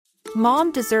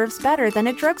Mom deserves better than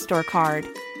a drugstore card.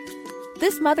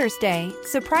 This Mother's Day,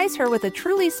 surprise her with a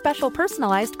truly special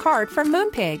personalized card from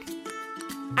Moonpig.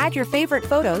 Add your favorite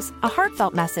photos, a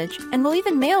heartfelt message, and we'll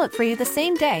even mail it for you the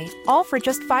same day, all for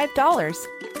just $5.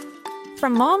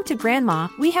 From mom to grandma,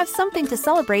 we have something to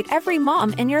celebrate every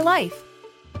mom in your life.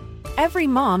 Every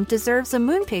mom deserves a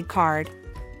Moonpig card.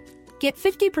 Get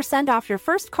 50% off your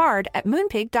first card at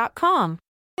moonpig.com.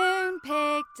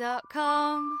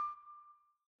 Moonpig.com.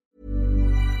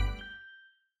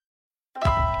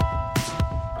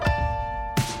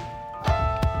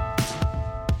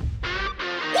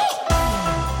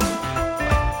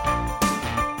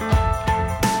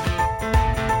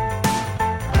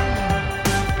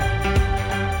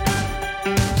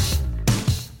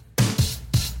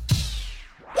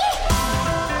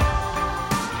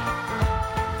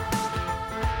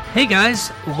 Hey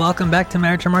guys, welcome back to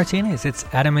Marriage and Martinis. It's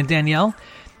Adam and Danielle,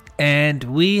 and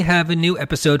we have a new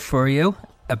episode for you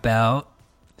about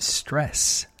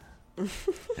stress.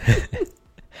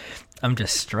 I'm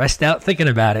just stressed out thinking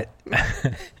about it.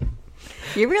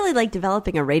 You're really like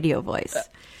developing a radio voice.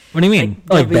 What do you mean?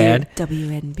 Like bad?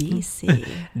 WNBC.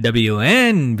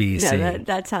 WNBC. No,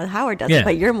 that's how Howard does it,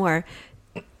 but you're more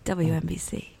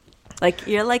WNBC. Like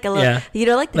you're like a little, Yeah. you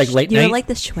know, like the Like late you know, night? like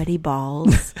the sweaty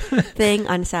balls thing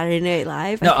on Saturday Night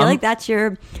Live. No, I feel like that's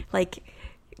your like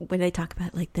when they talk about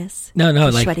it like this. No,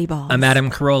 the like sweaty balls. I'm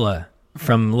Adam Carolla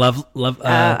from Love.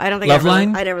 I don't think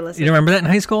Loveline. I never listened. You don't remember that in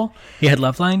high school? He had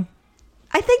Loveline.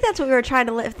 I think that's what we were trying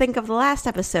to think of the last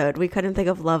episode. We couldn't think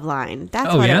of Loveline.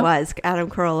 That's Oh, what yeah? it was. Adam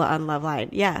Carolla on Loveline.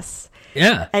 Yes,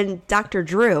 Yeah, and Dr.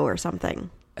 Drew or something.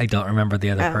 I don't remember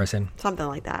the other person. Something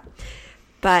like that.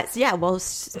 But yeah, well,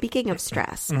 speaking of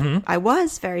stress, Mm-hmm. I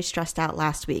was very stressed out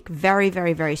last week. Very,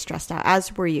 very, very stressed out,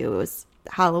 as were you. It was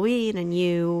Halloween and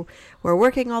you were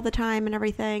working all the time and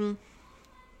everything.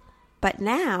 But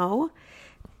now,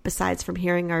 besides from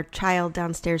hearing our child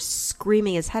downstairs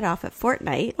screaming his head off at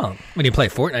Fortnite. Well, when you play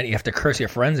Fortnite, you have to curse your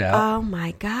friends out. Oh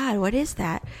my God, what is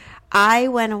that? I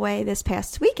went away this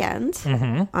past weekend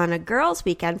Mm-hmm. on a girls'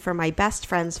 weekend for my best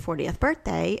friend's 40th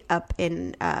birthday up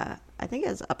in, I think it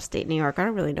was upstate New York. I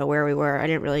don't really know where we were. I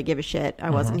didn't really give a shit. I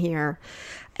wasn't here.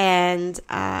 And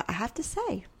I have to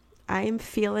say, I am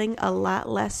feeling a lot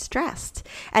less stressed.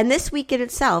 And this week in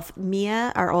itself,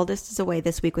 Mia, our oldest, is away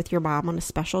this week with your mom on a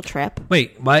special trip.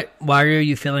 Wait, why are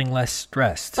you feeling less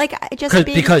stressed? Like I just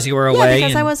because you were away. Yeah,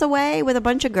 because I and- was away with a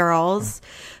bunch of girls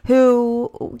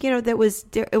who, you know, it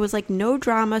was like no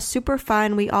drama, super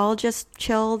fun. We all just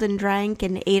chilled and drank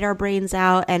and ate our brains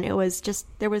out, and it was just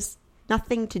there was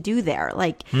nothing to do there.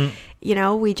 Like, you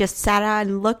know, we just sat out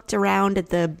and looked around at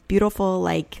the beautiful,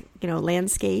 like, you know,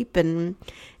 landscape, and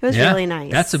it was really nice.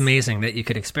 That's amazing that you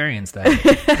could experience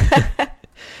that.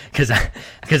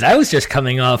 Because I was just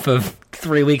coming off of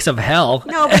 3 weeks of hell.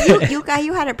 No, but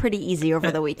you had it pretty easy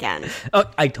over the weekend. Oh,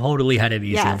 I totally had it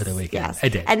easy over the weekend. Yes. I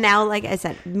did. And now, like I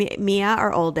said, Mia,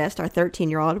 our oldest, our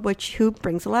 13-year-old, who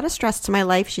brings a lot of stress to my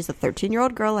life. She's a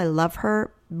 13-year-old girl. I love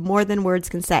her more than words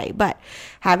can say. But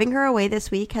having her away this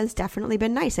week has definitely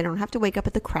been nice. I don't have to wake up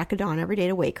at the crack of dawn every day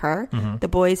to wake her. Mm-hmm. The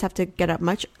boys have to get up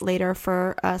much later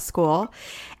for school.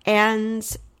 And,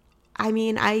 I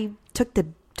mean, I took the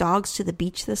dogs to the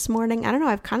beach this morning. I don't know.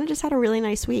 I've kind of just had a really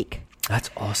nice week. That's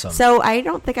awesome. So I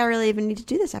don't think I really even need to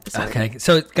do this episode. Okay.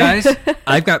 So, guys,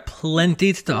 I've got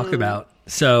plenty to talk about.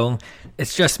 So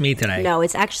it's just me tonight. No,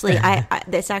 it's actually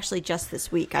it's actually just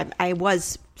this week. I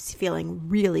was feeling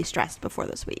really stressed before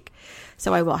this week,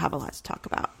 so I will have a lot to talk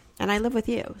about. And I live with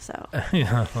you, so.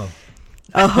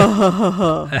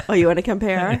 Oh, you want to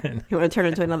compare? You want to turn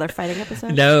into another fighting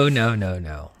episode?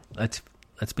 No.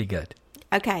 Let's be good.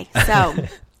 Okay, so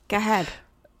go ahead.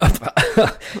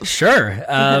 Sure.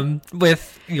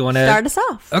 With you want to Start us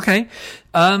off. Okay.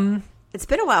 It's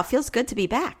been a while. Feels good to be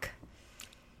back.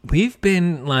 We've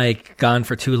been like gone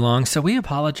for too long, so we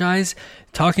apologize.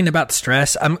 Talking about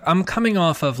stress, I'm coming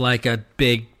off of like a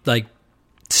big like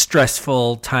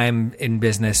stressful time in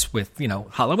business with, you know,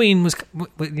 Halloween was,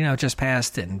 you know, just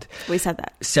passed, and We said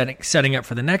that. setting up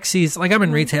for the next season. Like I'm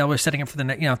in retail, we're setting up for the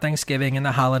next, you know, Thanksgiving and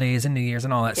the holidays and New Year's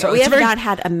and all that. So we it's have not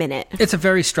had a minute. It's a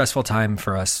very stressful time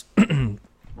for us.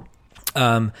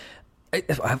 I've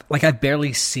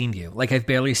barely seen you. Like I've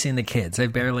barely seen the kids.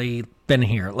 I've barely been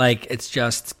here. Like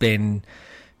it's been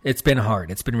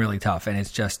hard. It's been really tough, and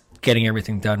it's just getting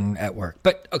everything done at work.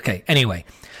 But okay, anyway.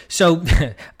 So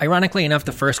ironically enough,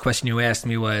 the first question you asked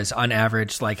me was on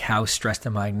average, like how stressed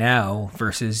am I now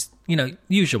versus, you know,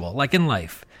 usual, like in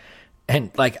life.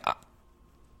 And like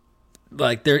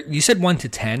there, you said 1 to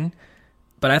 10,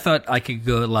 but I thought I could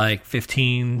go like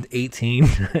 15, 18.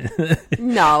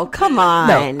 No, come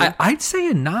on. No, I'd say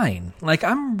a 9. Like,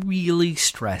 I'm really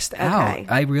stressed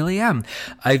out. I really am.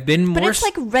 I've been more... But it's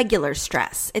like regular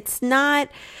stress. It's not...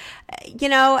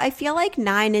 I feel like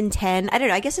 9 and 10, I don't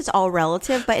know, I guess it's all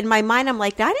relative, but in my mind, I'm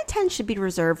like 9 and 10 should be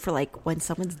reserved for like when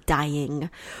someone's dying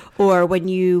or when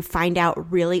you find out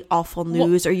really awful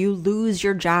news or you lose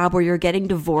your job or you're getting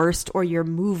divorced or you're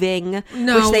moving,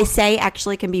 which they say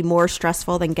actually can be more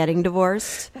stressful than getting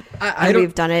divorced.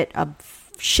 We've done it a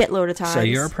shitload of times. So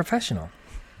you're a professional.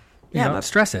 You don't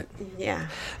stress it. Yeah.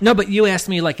 No, but you asked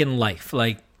me like in life,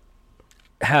 like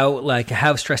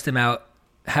how stressed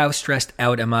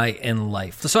out am I in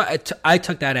life? So I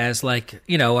took that as like,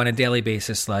 on a daily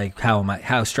basis, like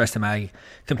how stressed am I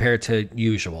compared to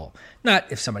usual?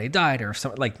 Not if somebody died or if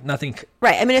something, like nothing.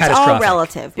 Right. I mean, it's all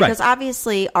relative because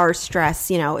obviously our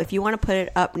stress, if you want to put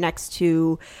it up next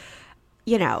to,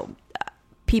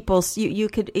 people's, you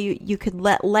could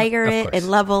layer it and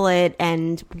level it,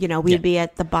 and we'd be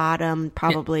at the bottom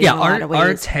probably. Yeah, in a lot of ways.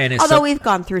 Our 10 is although we've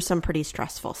gone through some pretty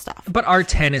stressful stuff. But our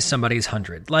 10 is somebody's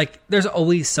 100. Like there's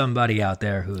always somebody out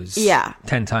there who's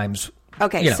 10 times.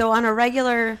 Okay, so on a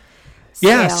regular scale,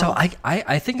 yeah. So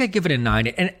I think I give it a 9,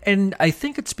 and I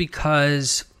think it's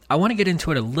because I want to get into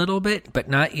it a little bit, but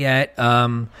not yet.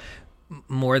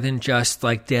 More than just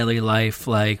like daily life,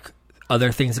 like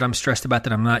other things that I'm stressed about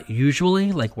that I'm not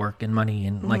usually, like work and money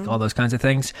and like all those kinds of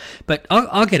things. But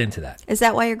I'll get into that. Is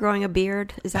that why you're growing a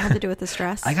beard? Does that have to do with the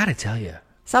stress? I got to tell you.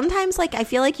 Sometimes, like, I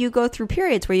feel like you go through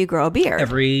periods where you grow a beard.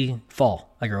 Every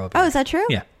fall, I grow a beard. Oh, is that true?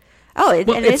 Yeah. Oh,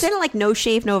 and isn't it like No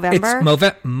Shave November? It's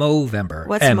Movember.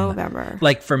 What's Movember?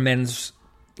 Like for men's...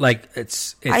 Like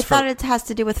it's I thought it has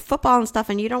to do with football and stuff,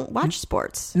 and you don't watch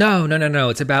sports. No.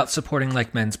 It's about supporting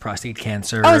like men's prostate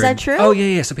cancer. Oh, is that true? Oh,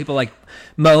 yeah. So people like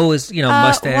Mo is,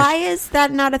 mustache. Why is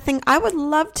that not a thing? I would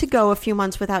love to go a few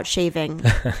months without shaving.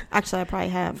 Actually, I probably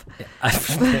have.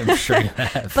 I'm sure you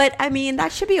have. But I mean,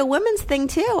 that should be a women's thing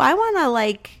too. I want to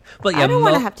I don't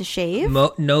want to have to shave.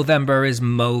 November is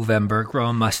Movember. Grow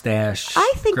a mustache.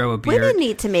 I think grow a beard. Women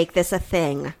need to make this a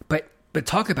thing. But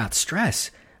talk about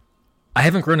stress. I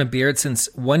haven't grown a beard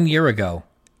since 1 year ago,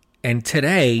 and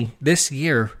this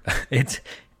year, it's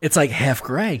like half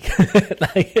gray.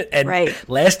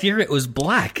 Last year it was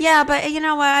black. Yeah, but you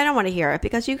know what? I don't want to hear it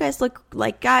because you guys look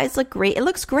great. It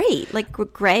looks great. Like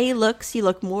gray you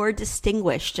look more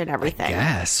distinguished and everything.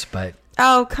 Yes, but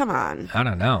oh, come on. I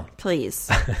don't know. Please.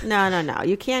 No.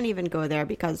 You can't even go there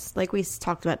because like we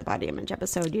talked about the body image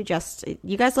episode, you guys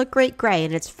look great gray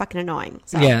and it's fucking annoying.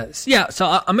 So. Yeah. So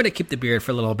I'm going to keep the beard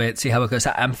for a little bit, see how it goes.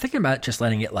 I'm thinking about just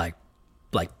letting it like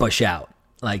bush out,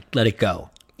 like let it go.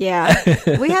 Yeah.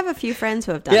 We have a few friends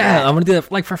who have done that. Yeah, I'm going to do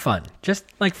it like for fun, just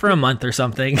like for a month or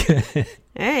something. All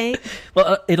right.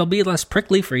 Well, it'll be less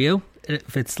prickly for you.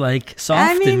 If it's like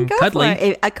soft and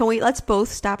cuddly. Can we? Let's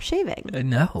both stop shaving.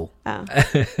 No. Oh. All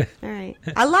right.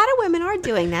 A lot of women are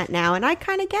doing that now, and I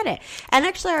kind of get it. And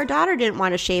actually, our daughter didn't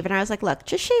want to shave, and I was like, look,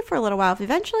 just shave for a little while. If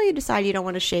eventually you decide you don't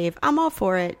want to shave, I'm all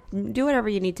for it. Do whatever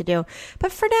you need to do.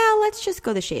 But for now, let's just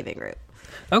go the shaving route.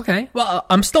 Okay. Well,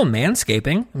 I'm still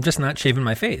manscaping. I'm just not shaving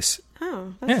my face.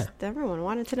 Oh, everyone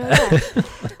wanted to know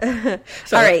that.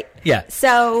 So, all right. Yeah.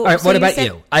 So, all right. What about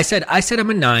you? I said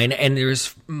I'm a 9, and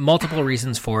there's multiple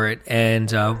reasons for it, and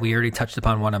we already touched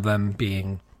upon one of them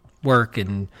being work,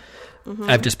 and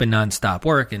I've just been nonstop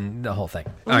work and the whole thing.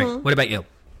 All right. What about you?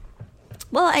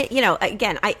 Well,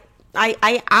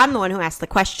 I'm the one who asked the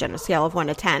question, a scale of 1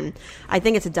 to 10. I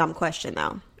think it's a dumb question,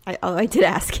 though. I did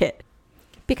ask it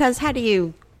because how do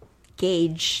you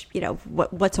gauge,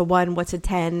 what's a 1, what's a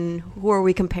 10, who are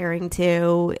we comparing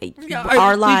to,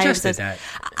 our lives? You just did that.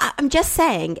 I'm just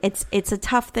saying it's a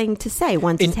tough thing to say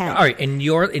 1 to 10. All right,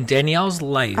 in Danielle's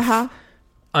life,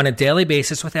 on a daily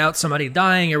basis, without somebody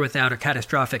dying or without a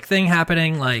catastrophic thing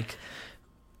happening, like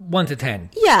 1 to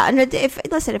 10. Yeah, and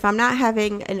if I'm not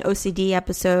having an OCD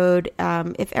episode,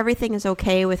 if everything is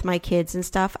okay with my kids and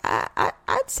stuff, I'd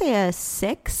say a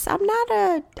 6. I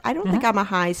don't think I'm a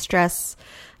high stress.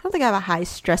 I don't think I have a high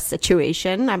stress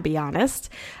situation, I'll be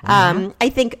honest. I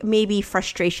think maybe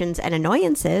frustrations and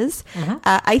annoyances.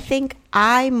 I think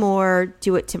I more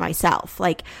do it to myself.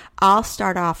 Like I'll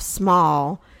start off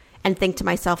small and think to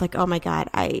myself like, oh my God,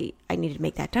 I need to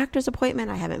make that doctor's appointment.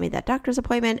 I haven't made that doctor's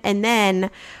appointment. And then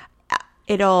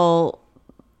it'll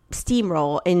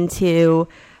steamroll into,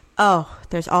 oh,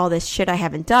 there's all this shit I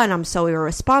haven't done. I'm so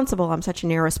irresponsible. I'm such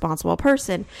an irresponsible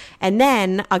person. And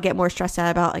then I'll get more stressed out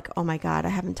about like, oh my God, I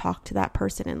haven't talked to that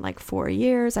person in like 4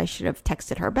 years. I should have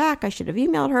texted her back. I should have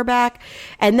emailed her back.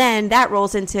 And then that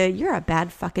rolls into, you're a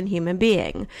bad fucking human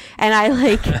being. And I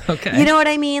like, Okay. you know what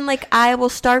I mean? Like I will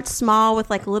start small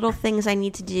with like little things I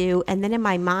need to do. And then in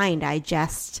my mind, I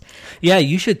just... Yeah,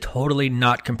 you should totally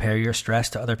not compare your stress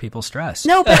to other people's stress.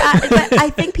 No, but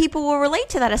I think people will relate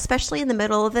to that, especially in the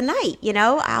middle of the night. You know,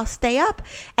 I'll stay up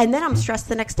and then I'm stressed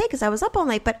the next day because I was up all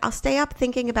night, but I'll stay up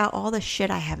thinking about all the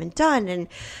shit I haven't done and,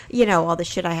 you know, all the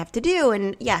shit I have to do.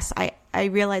 And yes, I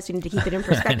realize we need to keep it in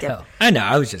perspective. I know.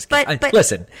 I was just kidding. But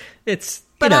listen, it's,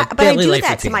 But I daily do life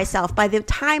that to routine. myself. By the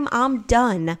time I'm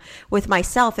done with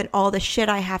myself and all the shit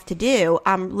I have to do,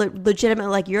 I'm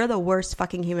legitimately like, you're the worst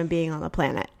fucking human being on the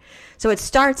planet. So it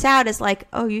starts out as like,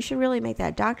 oh, you should really make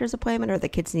that doctor's appointment, or the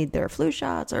kids need their flu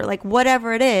shots, or like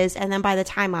whatever it is. And then by the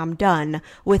time I'm done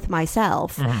with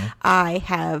myself, I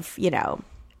have, you know,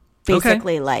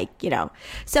 basically like, you know,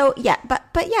 so yeah, but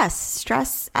yes,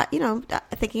 stress, you know,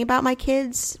 thinking about my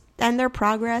kids and their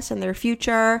progress and their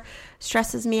future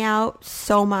stresses me out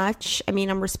so much. I mean,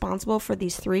 I'm responsible for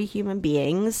these 3 human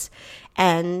beings,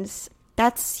 and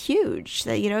that's huge,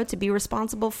 that, you know, to be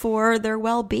responsible for their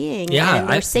well-being and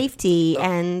their safety.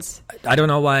 And I don't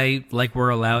know why, like, we're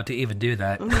allowed to even do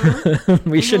that.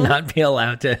 We should not be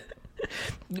allowed to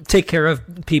take care of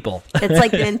people. It's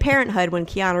like in Parenthood when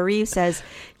Keanu Reeves says,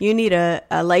 you need a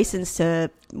license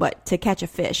to catch a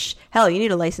fish. Hell, you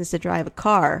need a license to drive a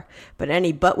car, but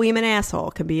any butt-weeming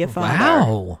asshole can be a father.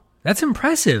 Wow, that's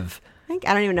impressive. I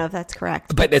don't even know if that's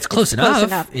correct. But it's close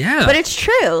enough. Yeah. But it's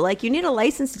true. Like, you need a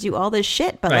license to do all this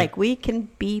shit, but Right. like, we can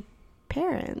be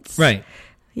parents. Right.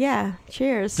 Yeah.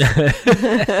 Cheers. So,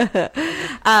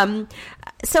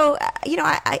 you know,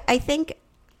 I think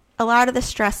a lot of the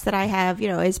stress that I have, you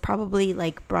know, is probably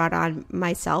like brought on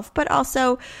myself, but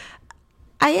also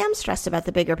I am stressed about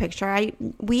the bigger picture.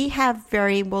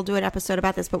 We'll do an episode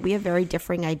about this, but we have very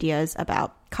differing ideas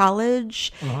about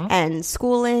college and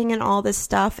schooling and all this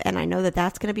stuff. And I know that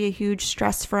that's going to be a huge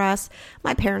stress for us.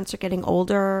 My parents are getting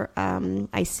older.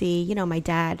 I see, you know, my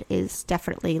dad is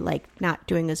definitely like not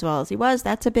doing as well as he was.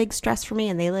 That's a big stress for me.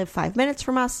 And they live 5 minutes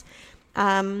from us.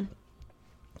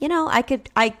 You know, I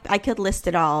could list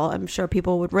it all. I'm sure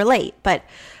people would relate, but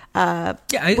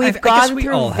we've gone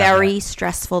through very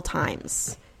stressful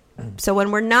times. So when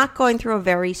we're not going through a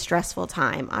very stressful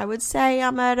time, I would say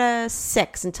I'm at a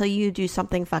 6 until you do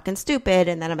something fucking stupid,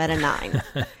 and then I'm at a 9.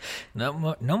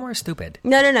 No more stupid.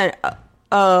 No.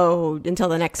 Oh, until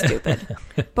the next stupid.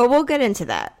 But we'll get into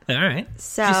that. All right.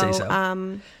 So, If you say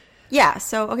so. yeah.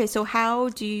 So, okay. So how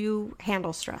do you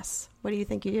handle stress? What do you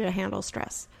think you do to handle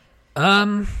stress?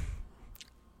 All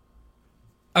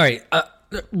right.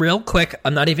 Real quick,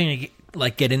 I'm not even gonna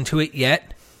like get into it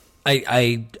yet.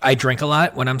 I drink a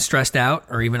lot when I'm stressed out,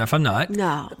 or even if I'm not.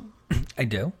 No. I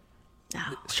do. No.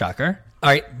 Shocker. All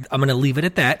right, I'm going to leave it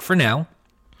at that for now.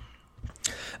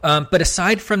 But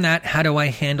aside from that, how do I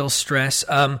handle stress?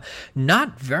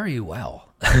 Not very well.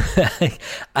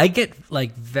 I get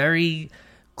like very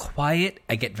quiet.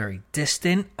 I get very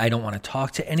distant. I don't want to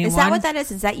talk to anyone. Is that what that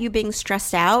is? Is that you being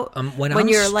stressed out? When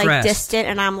you're I'm like stressed, distant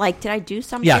and I'm like, did I do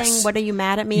something? Yes. What are you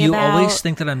mad at me you about? always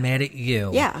think that I'm mad at you.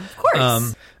 Yeah, of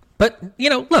course. But, you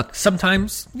know, look,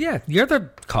 sometimes, yeah, you're the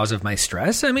cause of my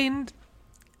stress. I mean,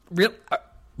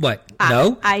 what?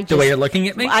 No? The way you're looking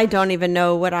at me? I don't even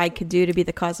know what I could do to be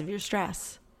the cause of your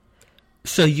stress.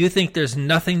 So you think there's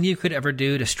nothing you could ever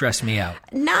do to stress me out?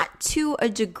 Not to a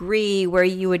degree where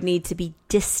you would need to be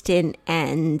distant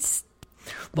and...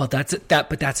 Well,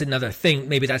 but that's another thing.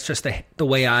 Maybe that's just the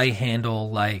way I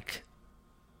handle, like...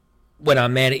 When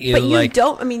I'm mad at you, but you like,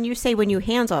 don't. I mean, you say when you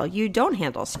don't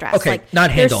handle stress. Okay, like,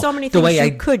 not handle. There's so many the things way you I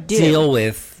could do. deal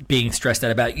with being stressed out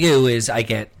about you is I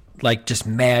get like just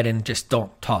mad and just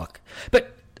don't talk.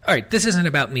 But all right, this isn't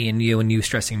about me and you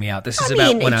stressing me out. This is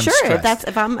about when I'm stressed.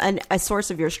 If I'm a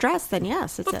source of your stress, then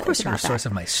yes, it's of course it's you're a about source that.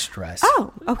 of my stress.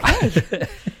 Oh, okay.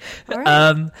 All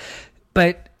right.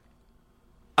 But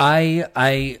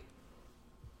I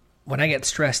when I get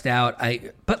stressed out,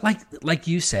 but like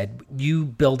you said, you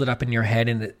build it up in your head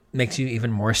and it makes you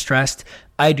even more stressed.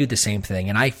 I do the same thing,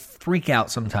 and I freak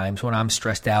out sometimes when I'm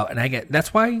stressed out, and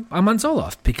that's why I'm on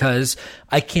Zoloft, because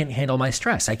I can't handle my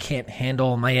stress. I can't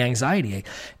handle my anxiety,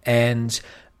 and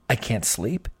I can't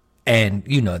sleep. And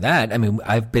you know that. I mean,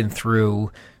 I've been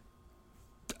through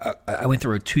I went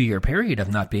through a 2-year period of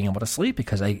not being able to sleep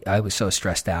because I was so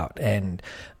stressed out, and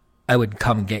I would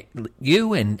come get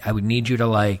you and I would need you to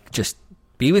like just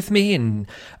be with me. And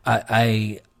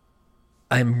I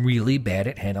I'm really bad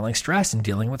at handling stress and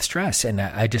dealing with stress, and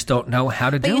I just don't know how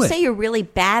to But do you it. say you're really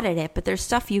bad at it, but there's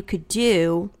stuff you could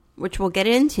do, which we'll get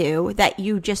into, that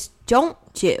you just don't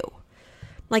do.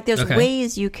 Like there's Okay.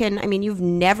 ways you can. I mean, you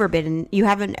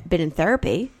haven't been in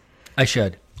therapy. I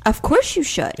should. Of course you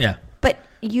should. Yeah. But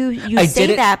you I say did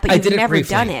it, that, but I you've did it never briefly.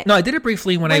 done it. No, I did it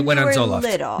briefly when I When went you on were Zoloft.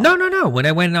 little. No. When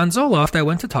I went on Zoloft, I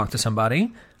went to talk to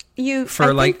somebody. I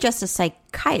for, like- think just a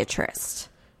psychiatrist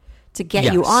to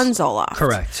get you Yes. on Zoloft.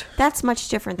 Correct. That's much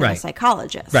different than a Right.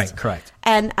 psychologist. Right, correct.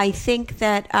 And I think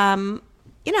that,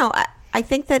 I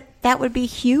think that would be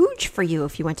huge for you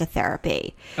if you went to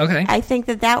therapy. Okay. I think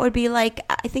that would be like,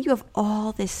 I think you have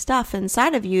all this stuff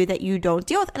inside of you that you don't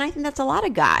deal with. And I think that's a lot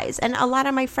of guys. And a lot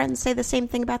of my friends say the same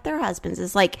thing about their husbands.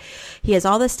 Is like, he has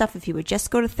all this stuff if he would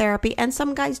just go to therapy. And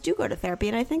some guys do go to therapy.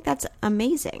 And I think that's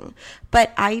amazing.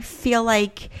 But I feel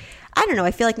like, I don't know.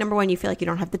 I feel like, number one, you feel like you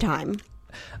don't have the time.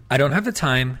 I don't have the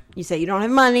time. You say you don't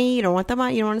have money. You don't want the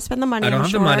money. You don't want to spend the money. I don't I'm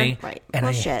have sure. the money. Right. And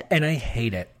Bullshit. I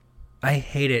hate it. I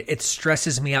hate it. It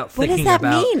stresses me out What does thinking that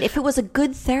about. mean? If it was a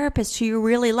good therapist who you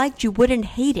really liked, you wouldn't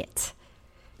hate it.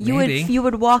 Maybe. You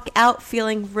would walk out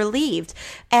feeling relieved.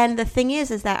 And the thing is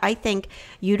that I think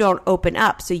you don't open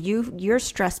up. So you're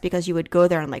stressed because you would go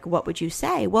there and like, what would you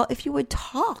say? Well, if you would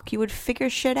talk, you would figure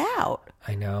shit out.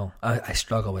 I know. I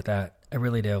struggle with that. I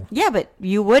really do. Yeah, but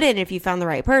you wouldn't if you found the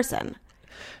right person.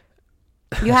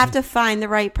 You have to find the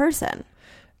right person.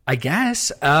 I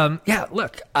guess. Yeah.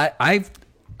 Look,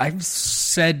 I've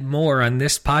said more on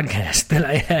this podcast than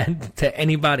I had to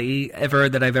anybody ever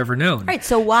that I've ever known. Right.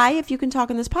 So why, if you can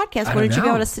talk on this podcast, I wouldn't don't you be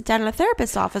able know. to sit down in a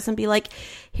therapist's office and be like, I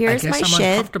here's guess my I'm shit.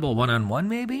 uncomfortable one-on-one,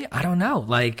 maybe. I don't know.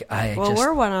 Like Well,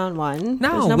 we're one-on-one.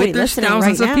 No, there's nobody there's listening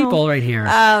thousands right of now. people right here.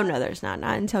 Oh, no, there's not.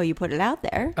 Not until you put it out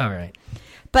there. All right.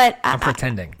 But I'm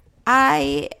pretending.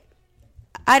 I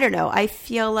don't know. I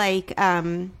feel like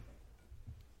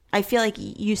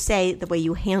you say the way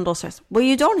you handle stress. Well,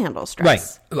 you don't handle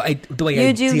stress. Right. The way You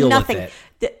I do deal nothing. with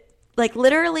it. Like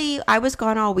literally, I was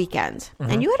gone all weekend,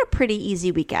 and you had a pretty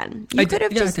easy weekend. You I could did.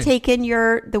 have Yeah, I just did. taken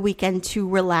the weekend to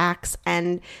relax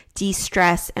and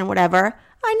de-stress and whatever.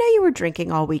 I know you were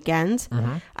drinking all weekend.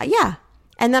 Yeah.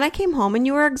 And then I came home and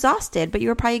you were exhausted, but you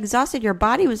were probably exhausted. Your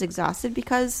body was exhausted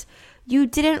because you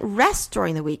didn't rest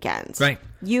during the weekend. Right.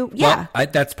 Yeah. Well,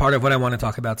 that's part of what I want to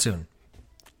talk about soon.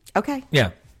 Okay.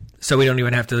 Yeah. So we don't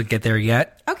even have to get there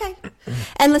yet. Okay.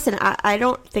 And listen, I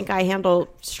don't think I handle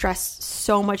stress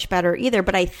so much better either,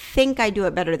 but I think I do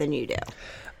it better than you do.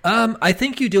 I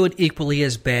think you do it equally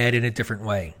as bad in a different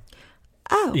way.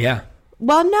 Oh. Yeah.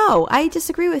 Well, no, I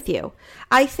disagree with you.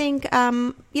 I think,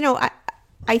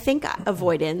 I think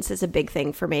avoidance is a big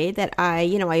thing for me, that I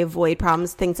avoid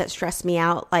problems, things that stress me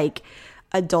out, like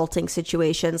adulting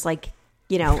situations, like,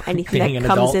 anything Being that an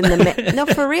comes adult. in the no,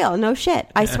 for real, no shit.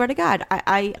 I swear to God,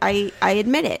 I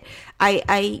admit it.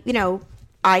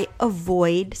 I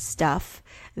avoid stuff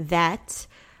that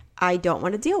I don't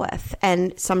want to deal with.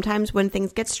 And sometimes when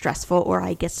things get stressful or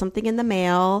I get something in the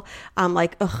mail, I'm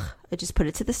like, ugh, I just put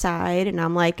it to the side and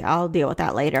I'm like, I'll deal with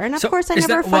that later. And of course I never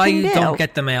Is that why fucking you do. don't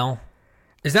get the mail?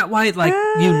 Is that why, like,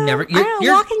 you never... I don't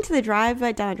know, walking to the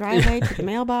driveway, down the driveway to the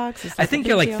mailbox. I think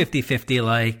you're like 50-50,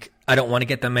 like, I don't want to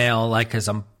get the mail, like, because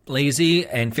I'm lazy,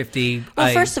 and 50...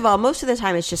 Well, first of all, most of the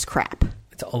time it's just crap.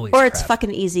 it's always Or it's crap.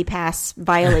 fucking Easy Pass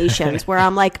violations where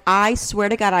I'm like, I swear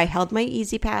to God, I held my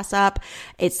Easy Pass up.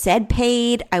 It said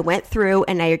paid. I went through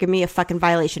and now you're giving me a fucking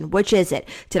violation. Which is it?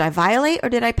 Did I violate or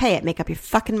did I pay it? Make up your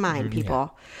fucking mind,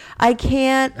 people. I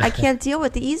can't deal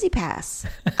with the Easy Pass.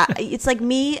 It's like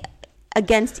me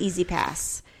against Easy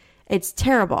Pass. It's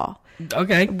terrible.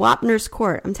 Okay. Wapner's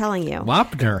court, I'm telling you.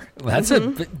 Wapner. That's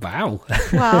wow.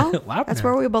 Well, Wapner. that's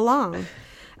where we belong.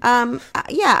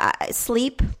 Yeah, I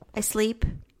sleep.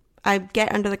 I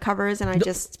get under the covers and I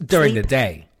just During sleep. the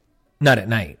day, not at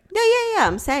night. Yeah.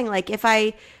 I'm saying like if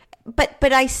I, but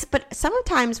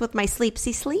sometimes with my sleep,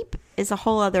 sleep is a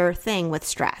whole other thing with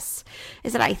stress.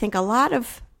 Is that I think a lot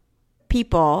of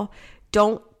people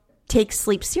don't take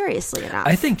sleep seriously enough.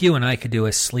 I think you and I could do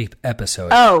a sleep episode.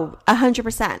 Oh,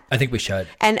 100%. I think we should.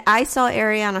 And I saw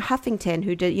Ariana Huffington,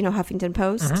 who did, Huffington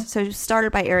Post. Mm-hmm. So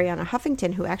started by Ariana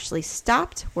Huffington, who actually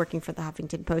stopped working for the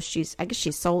Huffington Post. I guess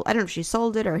she sold, I don't know if she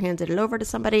sold it or handed it over to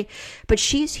somebody, but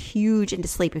she's huge into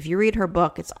sleep. If you read her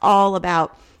book, it's all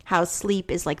about how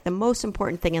sleep is like the most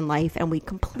important thing in life and we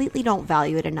completely don't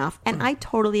value it enough. And I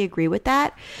totally agree with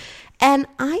that. And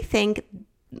I think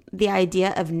the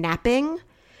idea of napping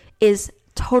is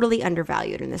totally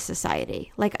undervalued in this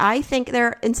society. Like I think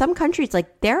there in some countries,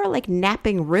 like there are like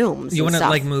napping rooms. You want to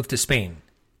like move to Spain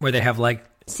where they have like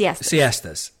siestas.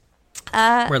 siestas.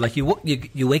 Where like you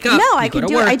wake up, No, you I go can to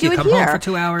do work, it. I do you it come here. home for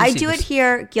 2 hours. I you do it just-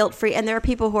 here guilt free, and there are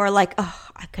people who are like, "Oh,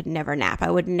 I could never nap.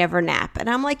 I would never nap," and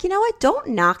I'm like, you know what? Don't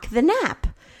knock the nap.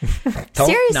 Don't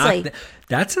Seriously. knock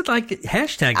that's a, like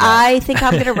hashtag. That. I think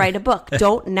I'm going to write a book.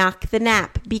 Don't knock the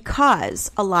nap,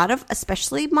 because a lot of,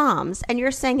 especially moms, and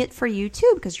you're saying it for you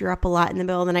too, because you're up a lot in the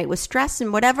middle of the night with stress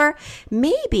and whatever.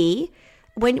 Maybe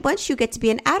once you get to be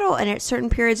an adult and at certain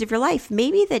periods of your life,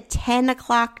 maybe the 10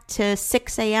 o'clock to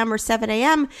 6 a.m. or 7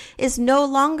 a.m. is no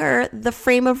longer the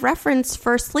frame of reference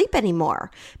for sleep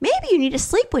anymore. Maybe you need to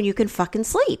sleep when you can fucking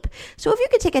sleep. So if you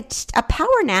could take a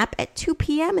power nap at 2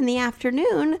 p.m. in the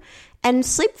afternoon and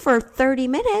sleep for 30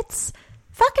 minutes,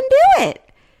 fucking do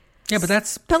it. Yeah, but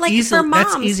that's But easy, for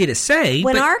moms, that's easy to say.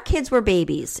 When but, our kids were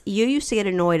babies, you used to get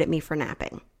annoyed at me for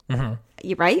napping. Mm-hmm.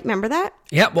 You right? Remember that?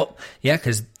 yeah, well, yeah,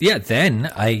 because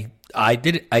then I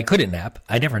couldn't nap.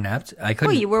 I never napped. I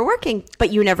couldn't. Well, you were working,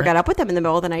 but you never got up with them in the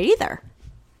middle of the night either.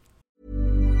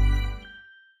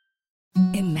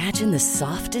 Imagine the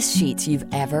softest sheets you've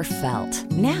ever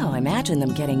felt. Now imagine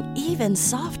them getting even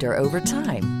softer over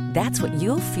time. That's what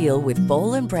you'll feel with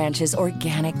Boll & Branch's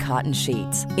organic cotton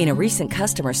sheets. In a recent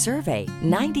customer survey,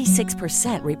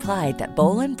 96% replied that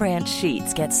Boll & Branch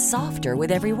sheets get softer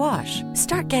with every wash.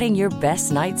 Start getting your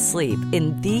best night's sleep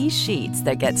in these sheets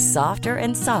that get softer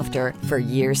and softer for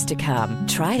years to come.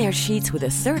 Try their sheets with a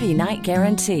 30-night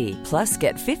guarantee. Plus,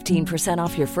 get 15%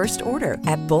 off your first order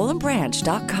at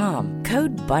bollandbranch.com.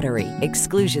 Code BUTTERY.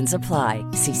 Exclusions apply.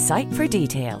 See site for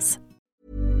details.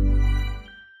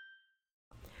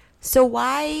 So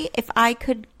why,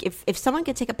 if someone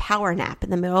could take a power nap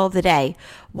in the middle of the day,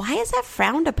 why is that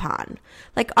frowned upon?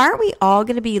 Like, aren't we all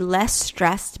going to be less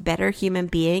stressed, better human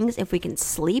beings if we can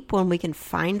sleep when we can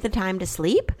find the time to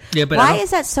sleep? Yeah, but why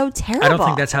is that so terrible? I don't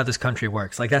think that's how this country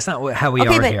works. Like, that's not how we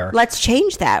okay, are but here. let's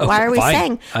change that. Why Okay, are we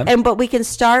fine. saying? But we can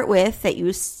start with that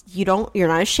you're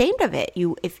not ashamed of it.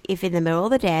 If in the middle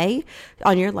of the day,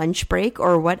 on your lunch break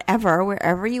or whatever,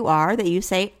 wherever you are, that you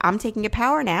say, I'm taking a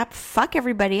power nap, fuck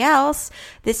everybody else.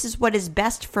 This is what is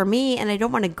best for me, and I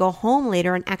don't want to go home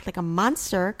later and act like a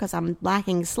monster because I'm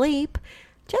lacking sleep.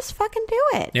 Just fucking do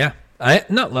it. Yeah.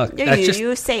 Look. You, That's just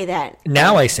you say that.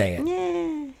 now I say it.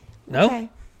 Yeah. No. Okay.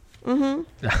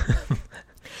 Mm-hmm.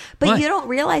 But Why? you don't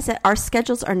realize that our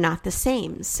schedules are not the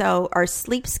same. So our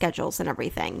sleep schedules and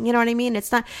everything, you know what I mean?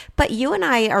 It's not, but you and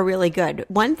I are really good.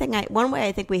 One way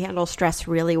I think we handle stress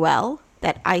really well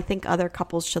that I think other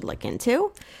couples should look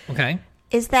into Okay.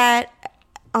 is that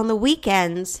on the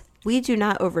weekends, we do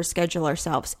not overschedule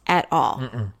ourselves at all.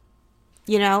 Mm-mm.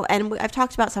 You know, and I've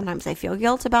talked about sometimes I feel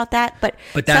guilt about that, but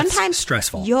that's sometimes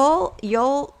stressful.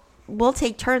 We'll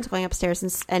take turns going upstairs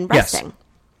and resting.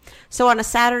 Yes. So on a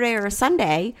Saturday or a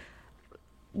Sunday,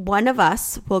 one of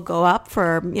us will go up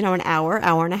for, an hour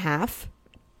and a half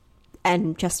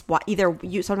and just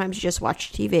sometimes you just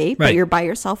watch TV, but you're by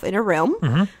yourself in a room,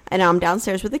 mm-hmm. and I'm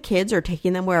downstairs with the kids or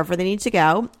taking them wherever they need to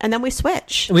go. And then we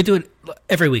switch. We do it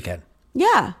every weekend.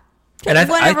 Yeah. And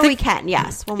whenever we can.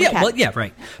 Yes. When we can. Well, yeah,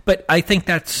 right. But I think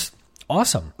that's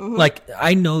awesome. Mm-hmm. Like,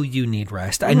 I know you need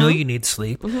rest. Mm-hmm. I know you need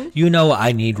sleep. Mm-hmm. You know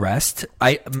I need rest.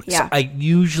 I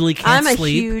usually can't sleep. I'm a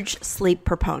huge sleep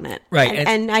proponent. Right.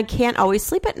 And I can't always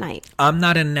sleep at night. I'm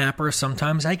not a napper.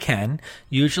 Sometimes I can.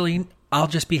 Usually I'll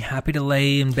just be happy to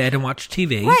lay in bed and watch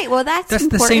TV. Right. Well, that's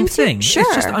the same thing. Sure.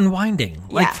 It's just unwinding.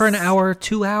 Like for an hour,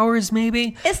 2 hours,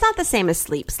 maybe. It's not the same as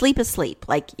sleep. Sleep is sleep.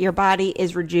 Like your body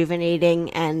is rejuvenating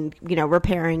and,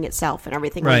 repairing itself and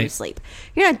everything when you sleep.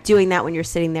 You're not doing that when you're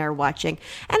sitting there watching.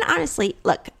 And honestly,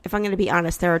 look, if I'm going to be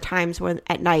honest, there are times when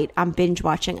at night I'm binge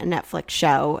watching a Netflix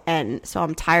show. And so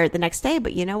I'm tired the next day.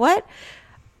 But you know what?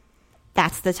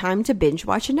 That's the time to binge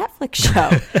watch a Netflix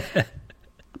show.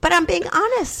 But I'm being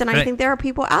honest, and I think there are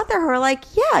people out there who are like,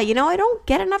 yeah, I don't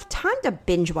get enough time to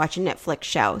binge watch a Netflix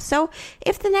show. So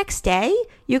if the next day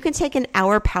you can take an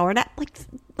hour power nap, like,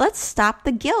 let's stop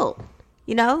the guilt.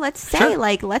 Let's say,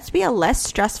 let's be a less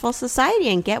stressful society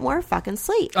and get more fucking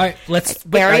sleep. All right,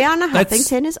 Arianna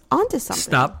Huffington is onto something.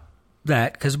 Stop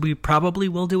that, because we probably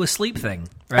will do a sleep thing,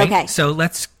 right? Okay. So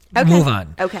let's move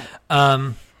on. Okay.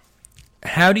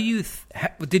 How do you,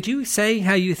 did you say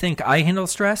how you think I handle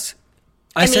stress?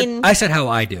 I said how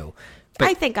I do. But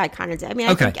I think I kind of did. I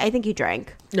mean, okay. I think you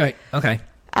drank. Right. Okay.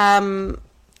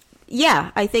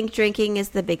 Yeah, I think drinking is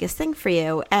the biggest thing for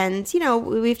you. And,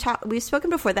 we've spoken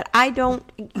before that I don't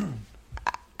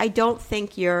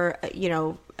think you're,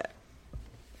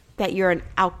 that you're an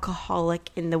alcoholic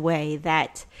in the way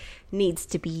that needs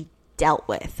to be dealt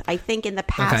with. I think in the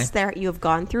past there you have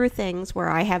gone through things where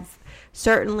I have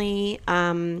certainly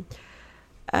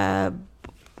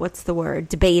what's the word,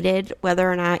 debated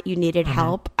whether or not you needed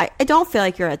help. I don't feel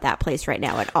like you're at that place right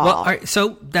now at all. Well, all right,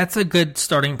 so that's a good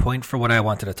starting point for what I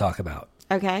wanted to talk about.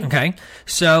 Okay. Okay.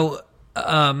 So,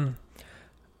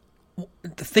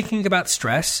 thinking about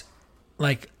stress,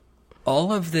 like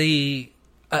all of the,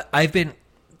 I've been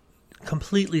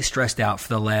completely stressed out for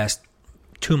the last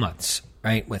 2 months,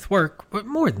 right? With work, but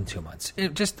more than 2 months.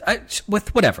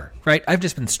 With whatever, right? I've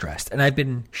just been stressed and I've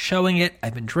been showing it.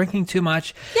 I've been drinking too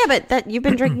much. Yeah, but you've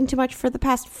been drinking too much for the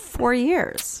past 4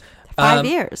 years, 5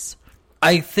 years.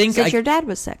 I think since your dad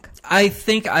was sick. I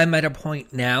think I'm at a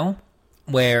point now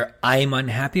where I'm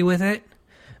unhappy with it,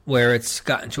 where it's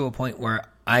gotten to a point where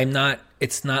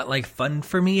it's not like fun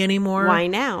for me anymore. Why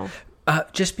now?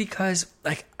 Just because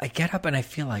like I get up and I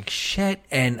feel like shit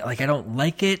and like I don't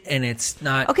like it and it's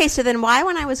not. Okay, so then why,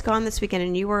 when I was gone this weekend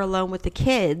and you were alone with the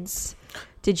kids,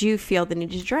 did you feel the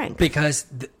need to drink? Because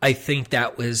I think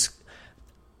that was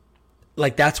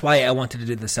like, that's why I wanted to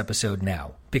do this episode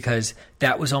now, because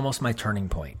that was almost my turning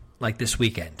point, like this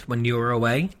weekend when you were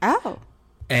away. Oh.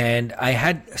 And I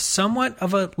had somewhat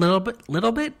of a little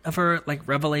bit of a like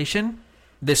revelation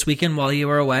this weekend while you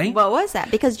were away. What was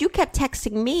that? Because you kept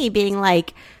texting me being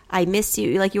like, I miss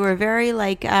you. Like you were very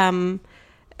like,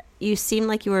 you seemed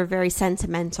like you were very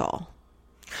sentimental.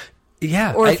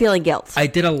 Yeah. Or feeling guilt. I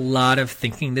did a lot of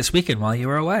thinking this weekend while you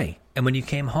were away. And when you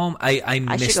came home, I missed you.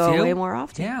 I should go away more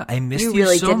often. Yeah, I missed you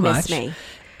really so did much. Miss me.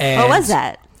 And what was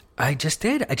that? I just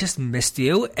did. I just missed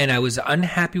you, and I was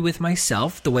unhappy with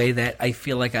myself the way that I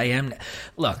feel like I am.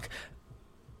 Look,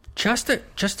 just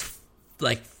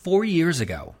like 4 years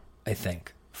ago, I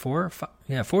think 4 or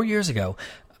 5, 4 years ago,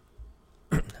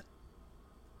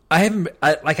 I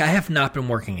have not been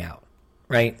working out,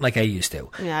 right, like I used to.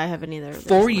 Yeah, I haven't either.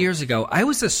 4 years ago, I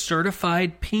was a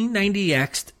certified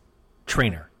P90X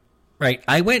trainer, right?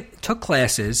 I took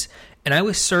classes. And I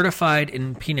was certified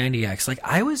in P90X. Like,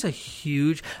 I was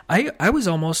I was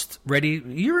almost ready.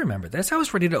 You remember this. I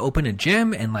was ready to open a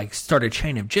gym and, like, start a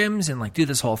chain of gyms and, like, do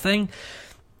this whole thing.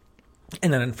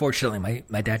 And then, unfortunately,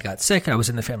 my dad got sick. I was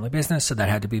in the family business, so that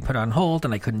had to be put on hold,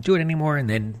 and I couldn't do it anymore. And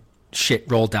then shit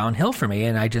rolled downhill for me,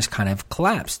 and I just kind of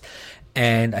collapsed.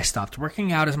 And I stopped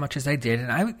working out as much as I did.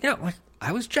 And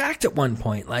I was jacked at one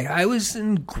point. Like, I was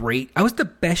I was the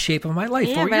best shape of my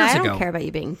life 4 years ago. I don't care about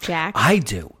you being jacked. I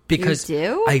do. Because you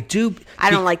do? I do.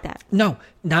 I don't like that. No,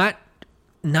 not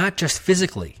just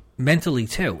physically, mentally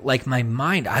too. Like my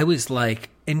mind, I was like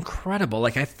incredible.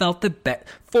 Like I felt the best.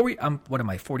 What am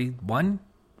I, 41?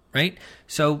 Right?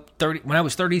 So 30. When I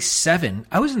was 37,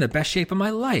 I was in the best shape of my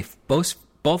life, both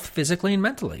physically and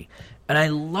mentally. And I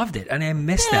loved it. And I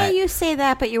missed that. You say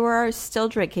that, but you were still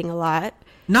drinking a lot.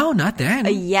 No, not then.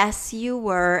 Yes, you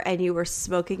were, and you were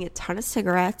smoking a ton of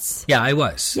cigarettes. Yeah, I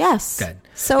was. Yes. Good.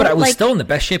 So, but I was still in the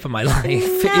best shape of my life,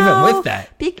 even with that.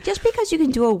 Just because you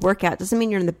can do a workout doesn't mean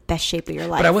you're in the best shape of your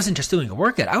life. But I wasn't just doing a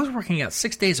workout. I was working out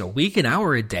 6 days a week, an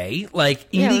hour a day. Like,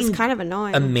 eating. It was kind of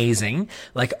annoying. Amazing.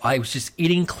 Like, I was just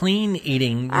eating clean,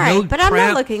 eating all right, no but crap. I'm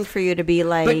not looking for you to be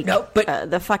like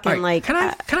the fucking right, like.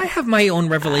 Can I have my own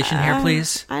revelation here,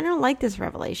 please? I don't like this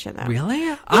revelation. Though.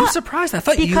 Really? I'm surprised. I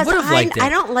thought you would have liked it. I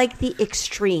don't like the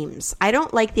extremes. I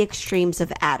don't like the extremes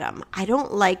of Adam. I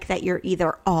don't like that you're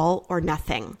either all or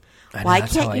nothing. Why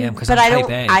that's can't how you? I am, 'cause but I'm I type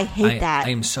don't. A. I hate that. I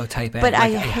am so type A. But like, I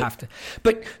have to.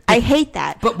 But I hate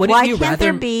that. But wouldn't why you can't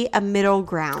there rather be a middle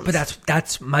ground? But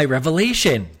that's my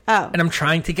revelation. Oh. And I'm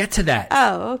trying to get to that.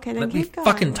 Oh, okay. Then Let me keep going.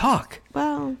 fucking talk.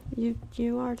 Well,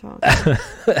 you are talking.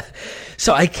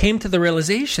 So I came to the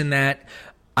realization that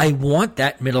I want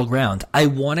that middle ground. I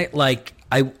want it like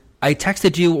I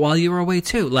texted you while you were away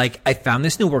too. Like, I found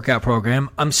this new workout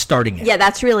program. I'm starting it. Yeah,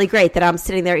 that's really great that I'm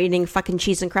sitting there eating fucking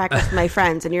cheese and crackers with my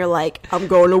friends, and you're like, I'm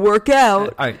going to work out.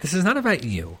 All right, this is not about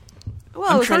you.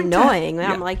 Well, it was annoying.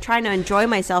 I'm like trying to enjoy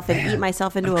myself and eat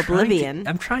myself into oblivion.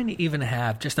 I'm trying to even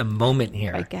have just a moment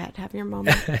here. Right, God, have your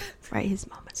moment. Right, his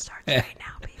moment starts right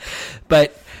now, baby.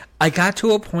 But I got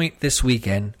to a point this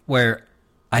weekend where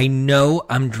I know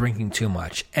I'm drinking too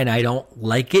much and I don't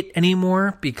like it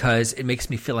anymore because it makes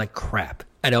me feel like crap.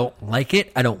 I don't like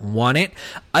it. I don't want it.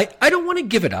 I don't want to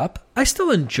give it up. I still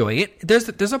enjoy it. There's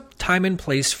a time and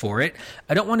place for it.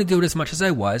 I don't want to do it as much as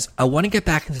I was. I want to get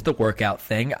back into the workout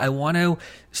thing. I want to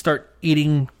start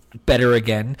eating better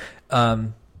again.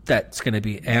 That's going to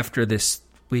be after this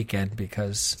weekend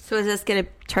because... So is this going to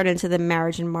turn into the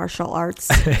marriage and martial arts?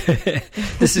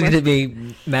 This is going to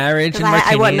be marriage and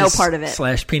martinis. I want no part of it. /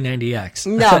 P90X.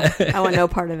 No, I want no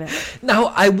part of it. No,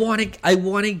 I want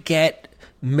to get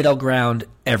middle ground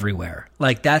everywhere.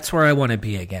 Like, that's where I want to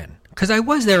be again. Because I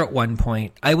was there at one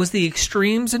point. I was the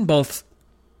extremes in both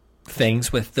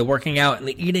things with the working out and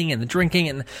the eating and the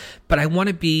drinking, but I want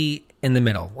to be in the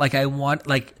middle. Like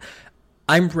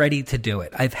I'm ready to do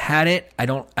it. I've had it. I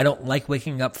don't like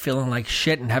waking up feeling like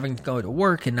shit and having to go to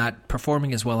work and not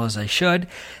performing as well as I should.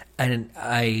 And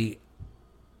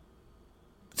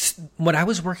when I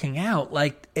was working out,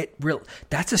 like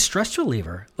that's a stress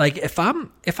reliever. Like if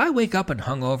I wake up and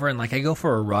hungover and like I go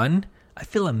for a run, I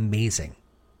feel amazing.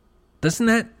 Doesn't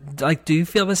that, like, do you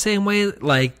feel the same way?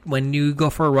 Like when you go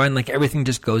for a run, like everything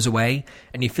just goes away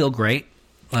and you feel great?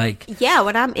 Like, yeah,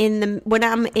 when I'm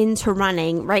into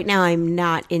running right now, I'm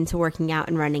not into working out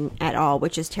and running at all,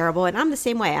 which is terrible. And I'm the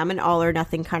same way. I'm an all or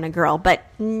nothing kind of girl, but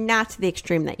not to the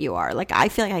extreme that you are. Like I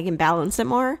feel like I can balance it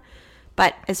more.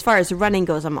 But as far as running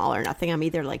goes, I'm all or nothing. I'm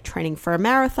either like training for a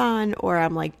marathon or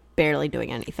I'm like barely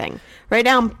doing anything. Right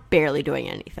now, I'm barely doing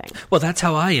anything. Well, that's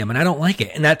how I am, and I don't like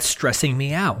it, and that's stressing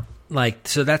me out. Like,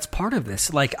 so that's part of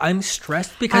this. Like, I'm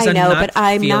stressed because I know, I'm not but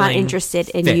I'm not feeling interested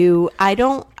in fit. you.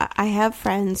 I have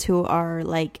friends who are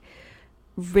like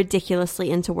ridiculously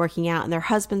into working out, and their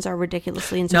husbands are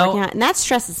ridiculously into working out, and that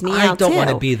stresses me out too. I don't want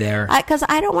to be there because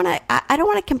I don't want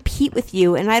to compete with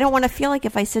you, and I don't want to feel like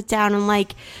if I sit down and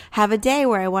like have a day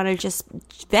where I want to just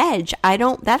veg,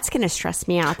 that's going to stress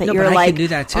me out. That No, you're but I like, can do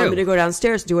that too. I'm going to go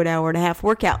downstairs, do an hour and a half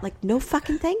workout. Like, no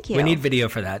fucking thank you. We need video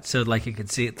for that, so like you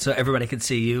could see it, so everybody could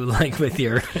see you like with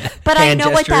your. But I know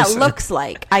what that gestures. looks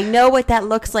like. I know what that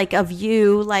looks like of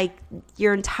you, like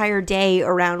your entire day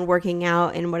around working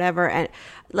out and whatever, and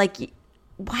like.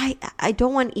 Why? I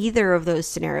don't want either of those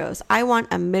scenarios. I want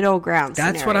a middle ground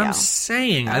scenario. That's what I'm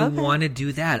saying. I want to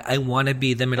do that. I want to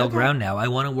be the middle ground now. I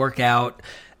want to work out.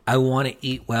 I want to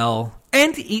eat well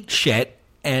and eat shit.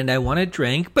 And I want to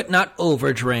drink, but not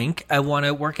over drink. I want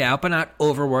to work out, but not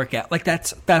over work out. Like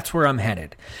that's where I'm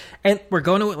headed. And we're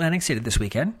going to Atlantic City this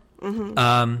weekend.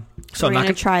 Mm-hmm. So we're going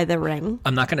to try the ring.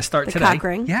 I'm not going to start the today. Cock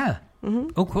ring. Yeah. Mm-hmm.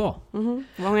 Oh, cool.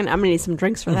 Mm-hmm. Well, I'm going to need some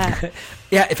drinks for that.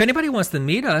 Yeah. If anybody wants to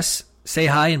meet us, say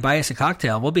hi and buy us a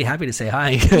cocktail. We'll be happy to say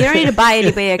hi. You don't need to buy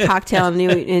anybody a cocktail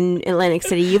in Atlantic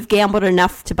City. You've gambled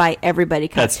enough to buy everybody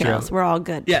cocktails. That's true. We're all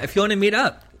good. Yeah, if you want to meet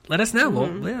up, let us know.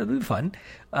 Mm-hmm. It'll be fun.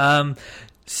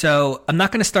 So I'm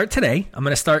not going to start today. I'm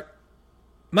going to start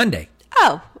Monday.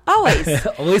 Oh, always.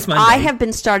 Always Monday. I have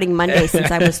been starting Monday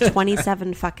since I was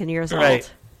 27 fucking years Right.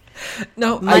 old.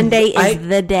 No, Monday is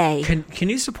the day. Can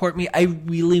you support me? I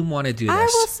really want to do this. I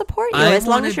will support you. As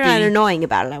long as you're not annoying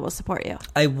about it, I will support you.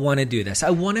 I want to do this. I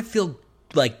want to feel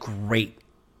like great.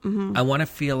 Mm-hmm. I want to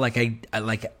feel like I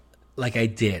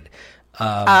did.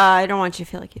 I don't want you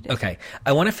to feel like you did. Okay.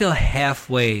 I want to feel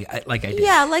halfway like I did.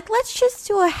 Yeah, like let's just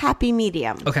do a happy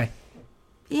medium. Okay.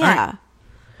 Yeah. Right.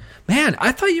 Man,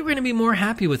 I thought you were going to be more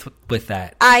happy with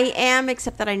that. I am,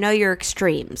 except that I know you're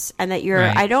extremes, and that you're.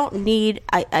 Right. I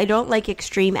don't like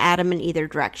extreme Adam in either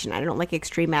direction. I don't like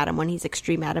extreme Adam when he's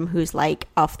extreme Adam who's like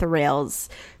off the rails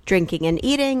drinking and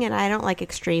eating, and I don't like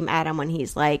extreme Adam when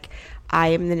he's like, I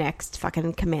am the next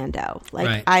fucking commando. Like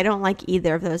Right. I don't like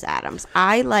either of those Adams.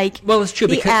 I like It's true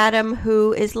the Adam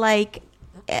who is like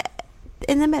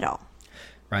in the middle.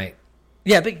 Right.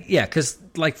 Yeah, because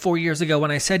like 4 years ago when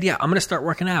I said, I'm going to start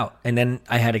working out, and then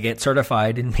I had to get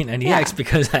certified in P90X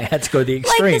because I had to go the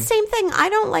extreme. Like the same thing. I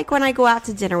don't like when I go out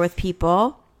to dinner with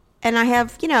people, and I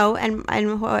have, and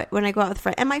when I go out with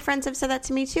friends, and my friends have said that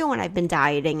to me too when I've been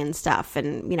dieting and stuff,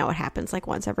 and it happens like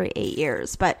once every 8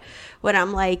 years. But when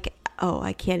I'm like, oh,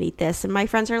 I can't eat this, and my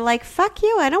friends are like, fuck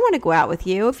you, I don't want to go out with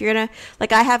you. If you're gonna,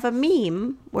 like, I have a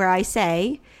meme where I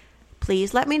say,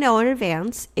 please let me know in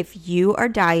advance if you are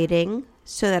dieting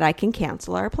so that I can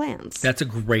cancel our plans. That's a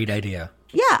great idea.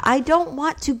 Yeah, I don't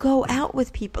want to go out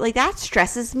with people. Like, that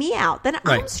stresses me out. Then I'm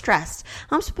Right. stressed.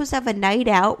 I'm supposed to have a night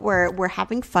out where we're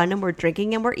having fun and we're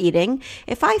drinking and we're eating.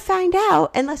 If I find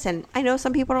out, and listen, I know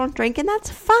some people don't drink, and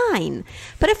that's fine.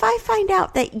 But if I find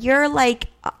out that you're, like,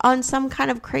 on some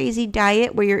kind of crazy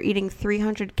diet where you're eating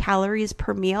 300 calories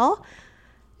per meal,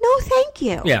 no, thank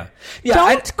you. Yeah.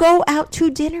 Don't go out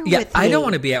to dinner with me. I don't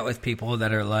want to be out with people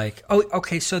that are like, oh,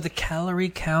 okay, so the calorie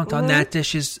count on that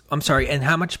dish is, I'm sorry, and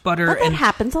how much butter But that and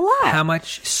happens a lot. how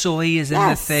much soy is in the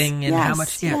Yes, thing and how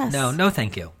much, yes. no,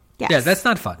 thank you. Yes. Yeah, that's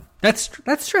not fun. That's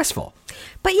stressful.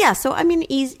 But yeah, so I mean,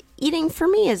 eating for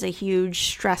me is a huge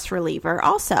stress reliever.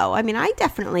 Also, I mean, I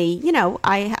definitely,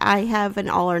 I have an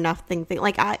all or nothing thing.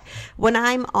 Like when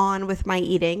I'm on with my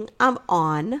eating, I'm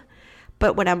on,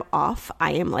 but when I'm off,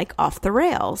 I am like off the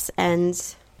rails. And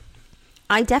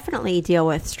I definitely deal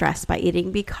with stress by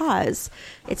eating because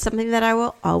it's something that I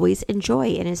will always enjoy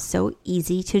and is so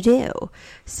easy to do.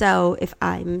 So if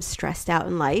I'm stressed out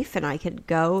in life and I could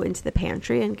go into the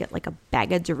pantry and get like a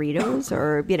bag of Doritos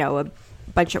or, a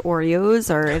bunch of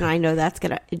Oreos, and I know that's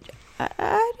going to,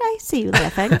 I see you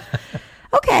laughing.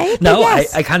 Okay. No,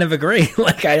 yes. I kind of agree.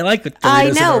 Like, I like Doritos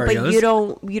I know, and but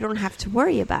Oreos. you don't have to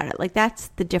worry about it. Like, that's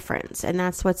the difference, and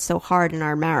that's what's so hard in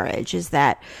our marriage is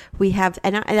that we have,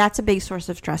 and that's a big source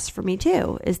of stress for me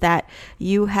too. Is that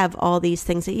you have all these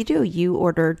things that you do. You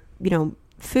order,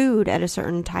 food at a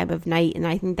certain time of night, and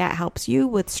I think that helps you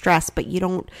with stress, but you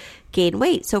don't gain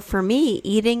weight. So for me,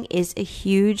 eating is a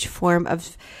huge form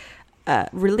of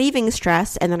relieving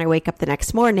stress, and then I wake up the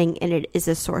next morning and it is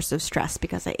a source of stress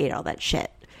because I ate all that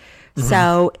shit. Mm-hmm.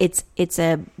 So it's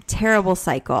a terrible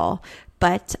cycle,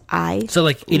 but so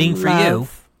like eating for you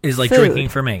is like food. drinking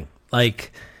for me.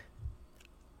 Like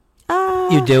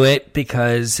you do it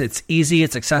because it's easy,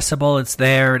 it's accessible, it's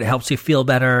there, it helps you feel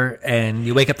better, and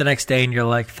you wake up the next day and you're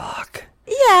like, fuck.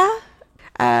 Yeah.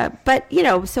 But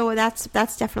so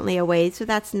that's definitely a way. So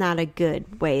that's not a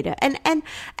good way to. And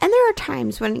there are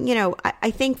times when I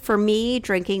think for me,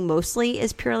 drinking mostly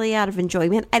is purely out of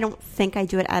enjoyment. I don't think I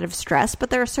do it out of stress, but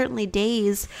there are certainly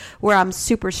days where I'm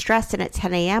super stressed, and at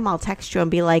 10 a.m. I'll text you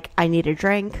and be like, I need a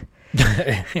drink.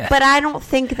 Yeah. But I don't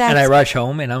think that's. And I rush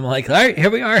home and I'm like, all right, here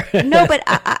we are. No, but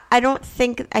I don't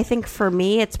think. I think for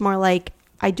me, it's more like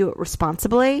I do it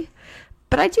responsibly.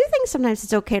 But I do think sometimes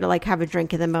it's okay to like have a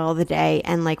drink in the middle of the day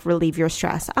and like relieve your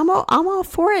stress. I'm all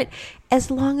for it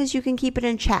as long as you can keep it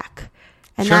in check.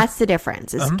 And Sure. that's the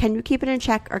difference. Is Can you keep it in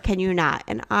check or can you not?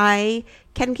 And I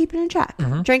can keep it in check.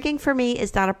 Mm-hmm. Drinking for me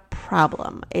is not a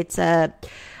problem.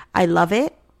 I love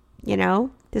it.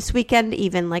 This weekend,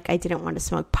 even like I didn't want to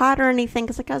smoke pot or anything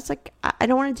because I was like, I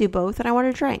don't want to do both and I want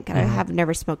to drink. And I have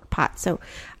never smoked pot. So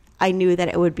I knew that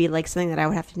it would be like something that I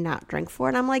would have to not drink for.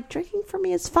 And I'm like, drinking for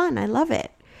me is fun. I love it.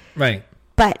 Right.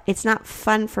 But it's not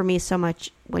fun for me so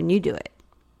much when you do it.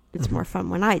 It's more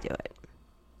fun when I do it.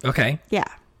 Okay. Yeah.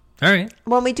 All right.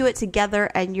 When we do it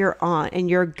together and you're on and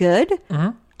you're good,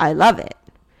 I love it.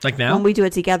 Like now? When we do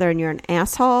it together and you're an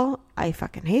asshole, I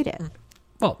fucking hate it.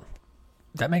 Well,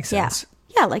 that makes sense.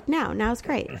 Yeah, like now. Now it's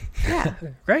great. Yeah.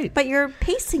 Great. But you're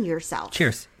pacing yourself.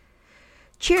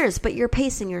 Cheers, but you're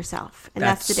pacing yourself, and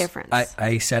that's the difference.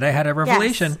 I said I had a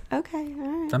revelation. Yes. Okay,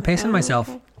 all right. I'm pacing myself.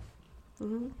 Okay.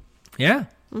 Mm-hmm. Yeah.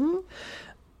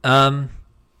 Mm-hmm.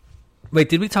 Wait,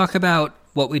 did we talk about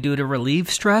what we do to relieve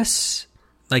stress?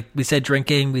 Like we said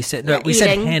drinking, we said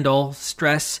said handle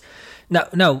stress.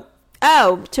 No.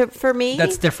 Oh, for me?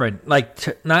 That's different.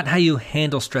 Like not how you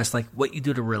handle stress, like what you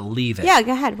do to relieve it. Yeah,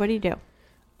 go ahead. What do you do?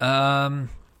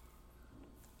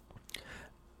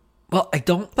 Well, I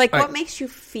don't... Like, what makes you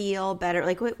feel better?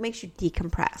 Like, what makes you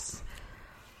decompress?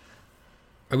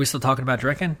 Are we still talking about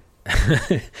drinking?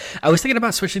 I was thinking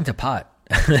about switching to pot.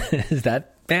 Is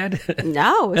that bad?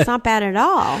 No, it's not bad at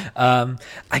all. I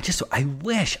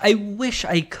wish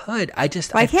I could.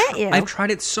 Why can't you? I've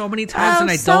tried it so many times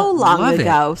and I so don't long love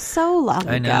ago. it. So long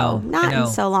I know, ago. Not I know. in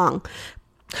so long.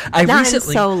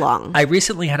 I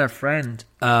recently had a friend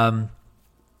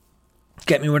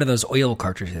get me one of those oil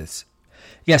cartridges.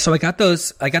 Yeah, so I got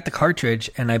those. I got the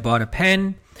cartridge, and I bought a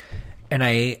pen, and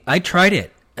I tried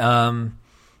it.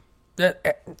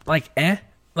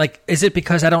 Like, is it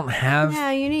because I don't have?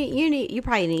 Yeah, you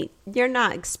probably need. You're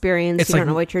not experienced. It's You don't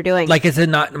know what you're doing. Like, is it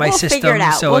not in my system? Figure it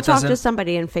out. So we'll it talk doesn't. to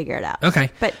somebody and figure it out. Okay,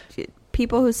 but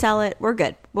people who sell it, we're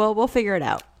good. We'll figure it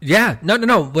out. Yeah,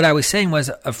 no. What I was saying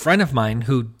was a friend of mine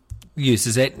who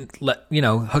uses it,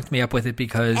 hooked me up with it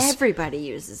because everybody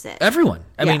uses it. Everyone.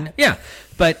 I mean, yeah.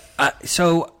 But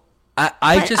so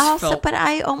I felt. But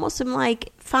I almost am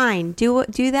like, fine, do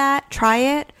that, try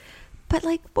it. But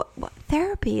like, what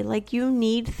therapy? Like, you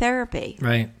need therapy,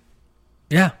 right?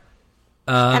 Yeah.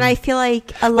 And I feel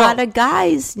like a lot of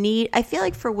guys need. I feel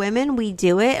like for women, we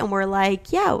do it, and we're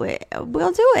like, yeah,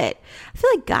 we'll do it. I feel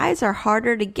like guys are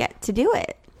harder to get to do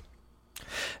it.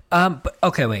 But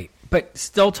okay, wait. But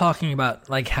still talking about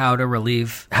like how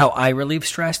I relieve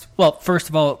stress. Well, first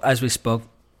of all, as we spoke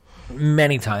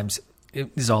many times,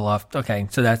 Zoloft. Okay,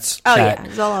 so that's that.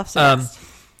 Yeah, Zoloft.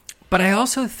 But I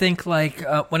also think like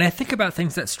when I think about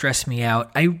things that stress me out,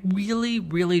 I really,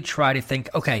 really try to think,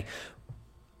 okay,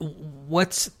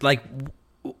 what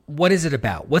is it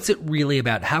about? What's it really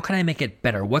about? How can I make it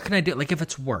better? What can I do? Like if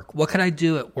it's work, what can I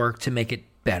do at work to make it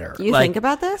better? You think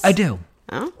about this? I do.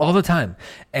 Oh? All the time.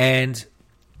 And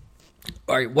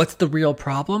all right, what's the real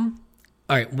problem?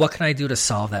 All right, what can I do to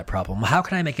solve that problem? How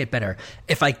can I make it better?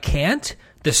 If I can't,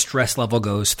 the stress level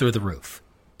goes through the roof.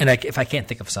 And if I can't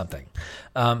think of something.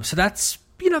 So that's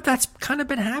kind of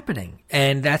been happening.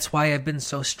 And that's why I've been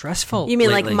so stressful. You mean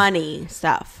lately. like money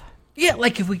stuff? Yeah,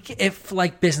 like if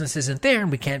like business isn't there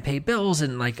and we can't pay bills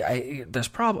and like there's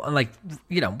problem, like,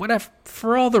 whatever,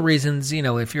 for all the reasons,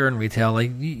 if you're in retail,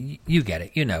 like you get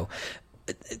it,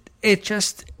 it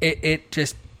just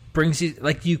brings you,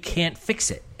 like, you can't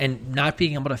fix it, and not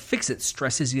being able to fix it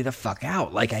stresses you the fuck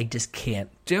out. Like, I just can't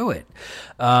do it.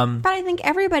 But I think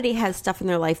everybody has stuff in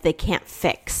their life they can't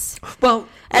fix. Well,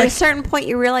 at a certain point,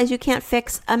 you realize you can't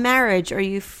fix a marriage, or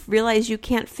you realize you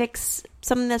can't fix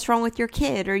something that's wrong with your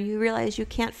kid, or you realize you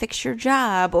can't fix your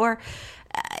job, or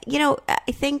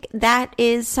I think that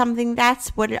is something,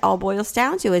 that's what it all boils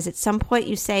down to, is at some point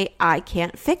you say, I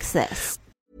can't fix this.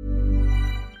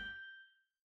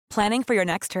 Planning for your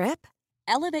next trip?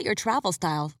 Elevate your travel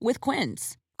style with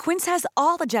Quince. Quince has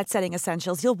all the jet-setting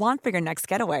essentials you'll want for your next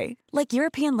getaway, like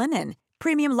European linen,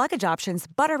 premium luggage options,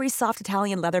 buttery soft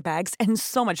Italian leather bags, and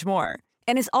so much more.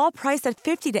 And is all priced at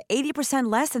 50 to 80%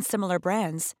 less than similar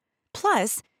brands.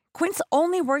 Plus, Quince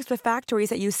only works with factories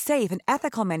that use safe and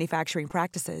ethical manufacturing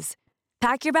practices.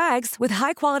 Pack your bags with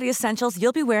high-quality essentials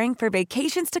you'll be wearing for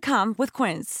vacations to come with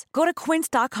Quince. Go to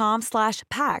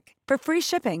quince.com/pack for free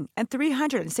shipping and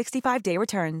 365-day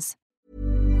returns.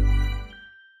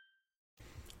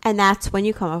 And that's when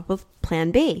you come up with plan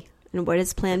B. And what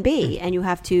is plan B? And you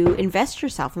have to invest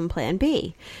yourself in plan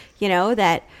B.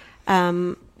 That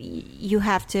you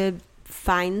have to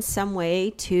find some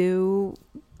way to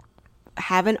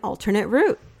have an alternate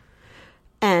route.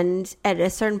 And at a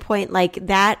certain point, like,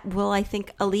 that will, I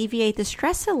think, alleviate the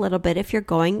stress a little bit if you're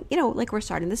going, like, we're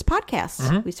starting this podcast.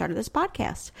 Mm-hmm. We started this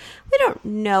podcast. We don't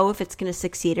know if it's going to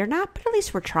succeed or not, but at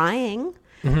least we're trying.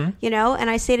 Mm-hmm. And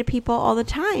I say to people all the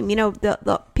time,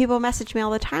 the people message me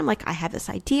all the time, like, I have this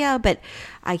idea, but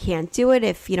I can't do it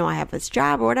if, I have this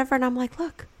job or whatever. And I'm like,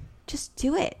 look, just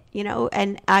do it,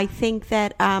 and I think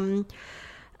that,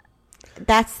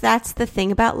 that's the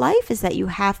thing about life, is that you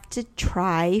have to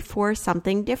try for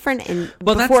something different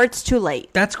before it's too late.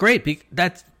 That's great.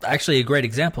 That's actually a great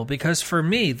example, because for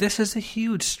me, this is a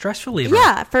huge stress reliever.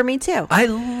 Yeah, for me too. I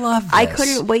love this. I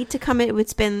couldn't wait to come in.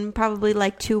 It's been probably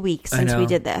like 2 weeks since we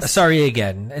did this. Sorry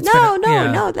again.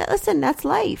 No. Listen, that's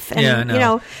life. And,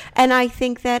 and I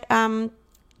think that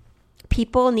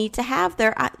people need to have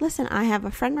their... listen, I have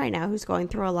a friend right now who's going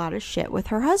through a lot of shit with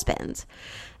her husband.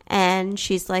 And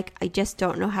she's like, I just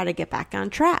don't know how to get back on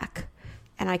track.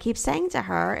 And I keep saying to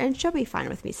her, and she'll be fine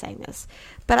with me saying this,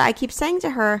 but I keep saying to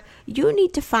her, you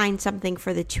need to find something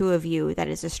for the two of you that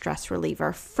is a stress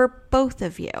reliever for both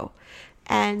of you.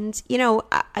 And,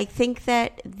 I think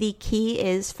that the key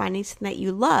is finding something that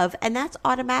you love, and that's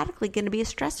automatically going to be a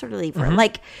stress reliever. Mm-hmm.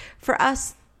 Like, for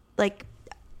us, like,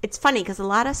 it's funny because a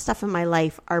lot of stuff in my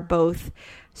life are both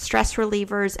stress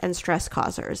relievers and stress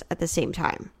causers at the same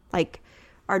time. Like,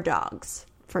 our dogs,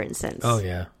 for instance. Oh,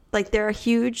 yeah. Like, they're a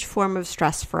huge form of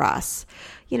stress for us.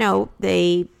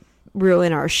 They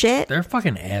ruin our shit. They're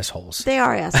fucking assholes. They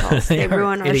are assholes. They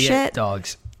ruin our shit.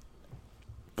 Dogs.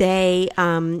 They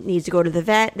need to go to the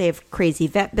vet. They have crazy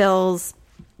vet bills.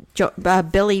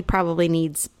 Billy probably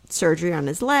needs surgery on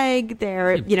his leg.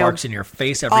 He barks in your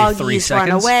face every 3 seconds.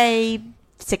 Run away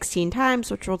 16 times,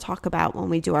 which we'll talk about when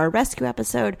we do our rescue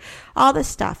episode. All this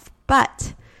stuff.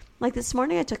 But... like this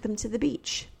morning, I took them to the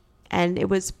beach, and it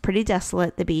was pretty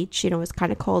desolate, the beach. It was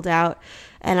kind of cold out,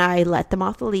 and I let them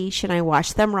off the leash, and I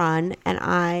watched them run, and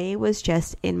I was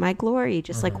just in my glory,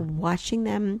 just like watching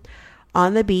them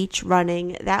on the beach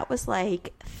running. That was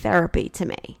like therapy to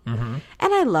me. Mm-hmm.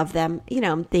 And I love them.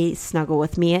 They snuggle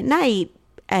with me at night,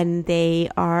 and they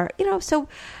are, so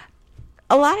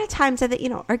a lot of times,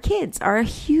 our kids are a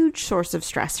huge source of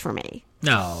stress for me.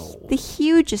 No. The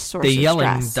hugest source of stress. The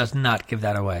yelling does not give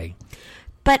that away.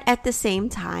 But at the same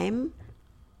time,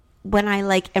 when I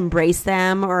like embrace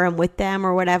them or I'm with them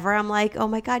or whatever, I'm like, oh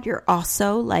my God, you're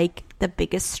also like the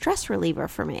biggest stress reliever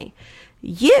for me.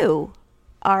 You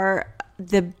are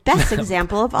the best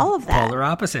example of all of that. Polar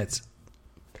opposites.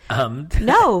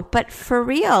 No, but for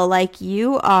real, like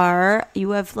you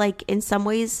have like in some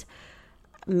ways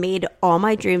made all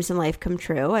my dreams in life come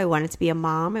true. I wanted to be a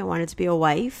mom. I wanted to be a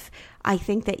wife. I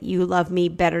think that you love me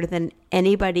better than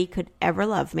anybody could ever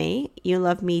love me. You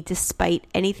love me despite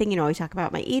anything. We talk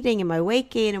about my eating and my weight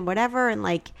gain and whatever. And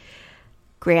like,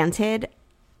 granted,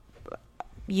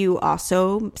 you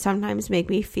also sometimes make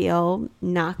me feel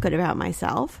not good about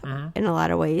myself in a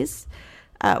lot of ways,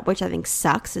 which I think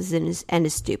sucks and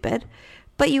is stupid.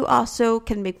 But you also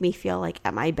can make me feel like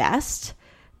at my best.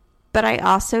 But I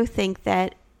also think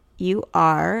that you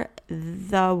are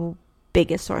the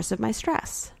biggest source of my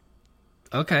stress.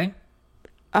 Okay.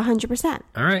 100%.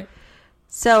 All right.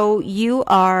 So you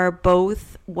are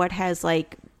both what has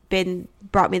like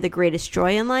brought me the greatest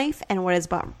joy in life and what has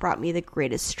brought me the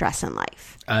greatest stress in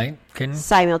life. I can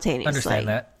simultaneously understand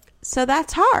that. So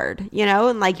that's hard, you know,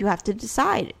 and like you have to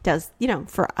decide. Does, you know,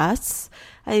 for us,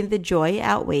 I think the joy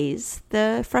outweighs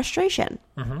the frustration.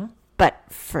 Mm-hmm. But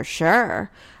for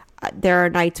sure, there are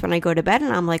nights when I go to bed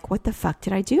and I'm like, what the fuck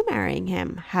did I do marrying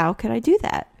him? How could I do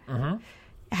that? Mm-hmm.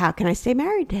 How can I stay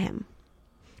married to him?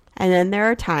 And then there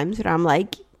are times when I'm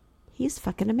like, he's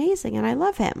fucking amazing and I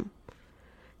love him.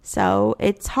 So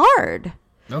it's hard.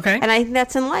 Okay. And I think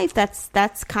that's in life.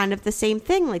 That's kind of the same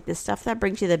thing. Like the stuff that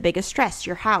brings you the biggest stress,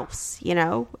 your house, you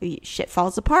know, shit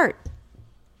falls apart.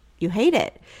 You hate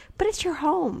it, but it's your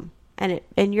home and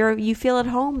you feel at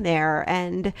home there.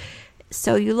 And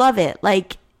so you love it.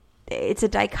 Like it's a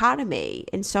dichotomy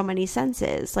in so many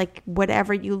senses. Like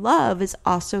whatever you love is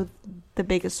also the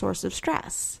biggest source of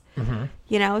stress. Mm-hmm.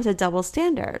 You know, it's a double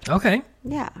standard. Okay.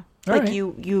 Yeah. All like right.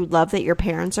 you love that your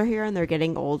parents are here and they're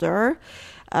getting older.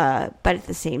 But at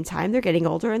the same time, they're getting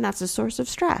older, and that's a source of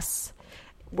stress.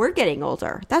 We're getting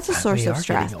older. That's a source of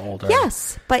stress. Getting older.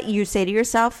 Yes, but you say to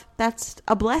yourself, that's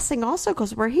a blessing also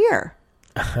because we're here.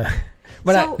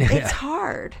 So it's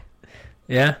hard.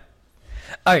 Yeah.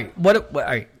 All right. All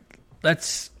right.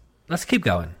 Let's keep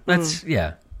going.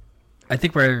 Yeah. I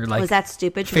think we're like Was that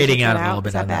stupid? Should we fading take out it a little out? bit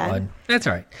Is that on that bad? one. That's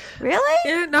all right. Really?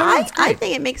 Yeah, no, I it's great.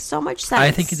 think it makes so much sense.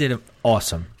 I think you did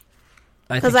awesome.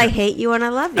 Because I hate you and I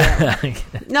love you.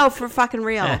 No, for fucking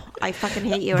real. I fucking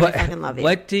hate you and I fucking love you.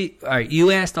 All right,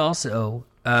 you asked also,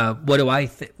 what do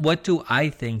I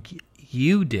think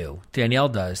you do, Danielle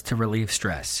does, to relieve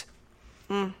stress?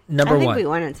 Number I think one. we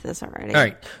went into this already. All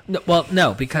right.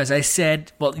 No, because I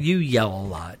said, you yell a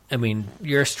lot. I mean,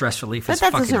 your stress relief But is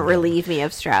that fucking doesn't amazing. relieve me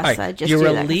of stress. All right, I just your do that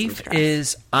 'cause I'm relief stressed.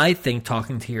 is, I think,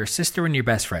 talking to your sister and your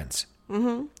best friends.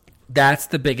 Mm-hmm. That's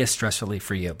the biggest stress relief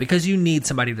for you because you need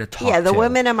somebody to talk to. Yeah, the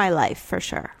women in my life, for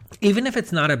sure. Even if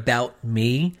it's not about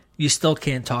me, you still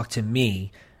can't talk to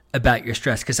me about your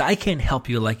stress because I can't help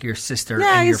you like your sister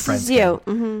and your friends this is you.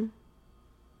 can.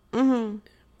 Mm-hmm. Mm-hmm.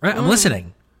 Right? I'm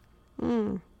listening.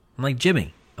 I'm like,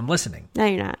 Jimmy, I'm listening. No,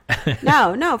 you're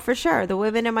not. No, for sure. The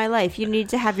women in my life. You need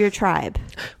to have your tribe.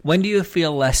 When do you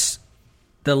feel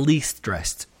the least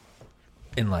stressed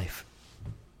in life?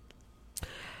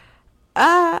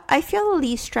 I feel the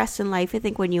least stress in life, I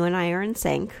think, when you and I are in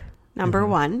sync. Number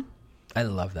one. I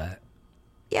love that.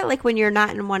 Yeah, like when you're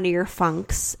not in one of your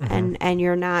funks and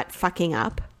you're not fucking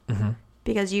up.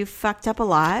 Because you fucked up a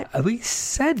lot. We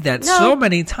said that so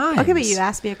many times. Okay, but you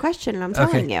asked me a question and I'm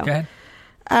telling you. Go ahead.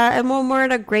 And when we're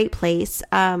in a great place,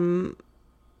 you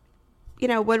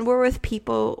know, when we're with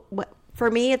people, for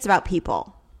me, it's about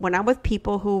people. When I'm with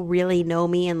people who really know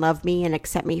me and love me and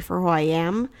accept me for who I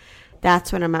am,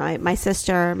 that's when I'm at my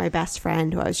sister, my best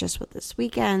friend, who I was just with this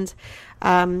weekend.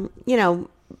 You know,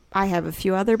 I have a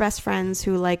few other best friends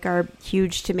who are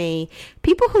huge to me.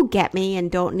 People who get me and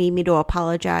don't need me to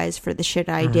apologize for the shit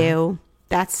I do.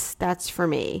 That's for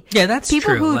me. Yeah, that's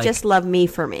people true. Who just love me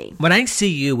for me. When I see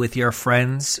you with your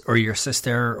friends or your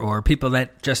sister or people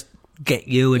that just get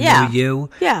you and know you,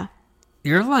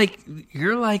 you're like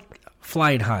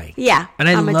flying high. Yeah, and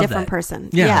I'm a different person.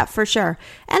 Yeah, for sure.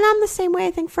 And I'm the same way.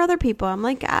 I think for other people, I'm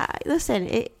like,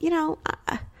 listen,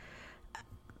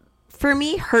 for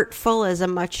me, hurtful is a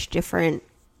much different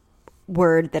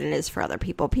word than it is for other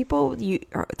people. People you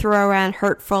throw around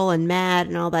hurtful and mad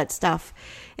and all that stuff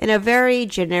in a very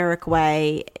generic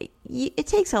way. It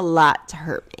takes a lot to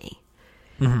hurt me.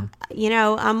 Mm-hmm. You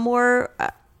know, I'm more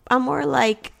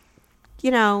like,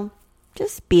 you know,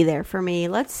 just be there for me.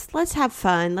 Let's have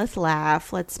fun. Let's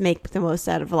laugh. Let's make the most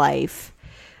out of life.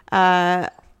 So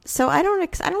I don't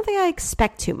think I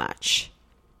expect too much.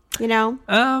 You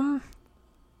know?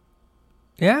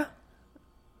 Yeah.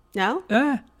 No?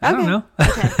 I don't know.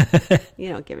 Okay. You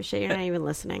don't give a shit. You're not even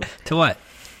listening. To what?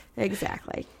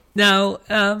 Exactly. No.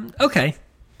 Okay.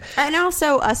 And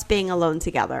also us being alone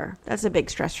together. That's a big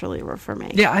stress reliever for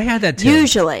me. Yeah, I had that too.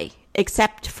 Usually,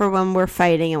 except for when we're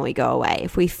fighting and we go away.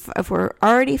 If we're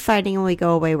already fighting and we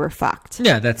go away, we're fucked.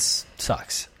 Yeah, that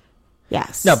sucks.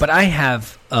 Yes. No, but I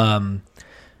have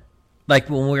like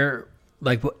when we're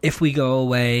like if we go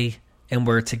away and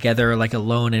we're together like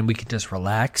alone and we can just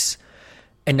relax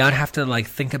and not have to like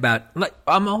think about like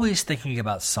I'm always thinking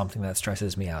about something that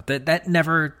stresses me out. That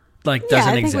never like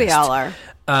doesn't exist. I think we all are.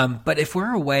 But if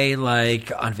we're away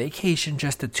like on vacation,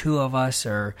 just the two of us,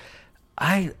 or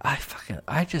I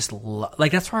just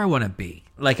like that's where I want to be.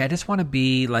 Like I just want to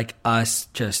be like us.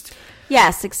 Just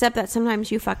yes, except that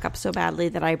sometimes you fuck up so badly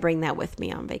that I bring that with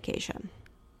me on vacation,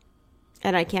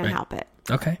 and I can't help it.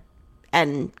 Okay,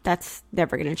 and that's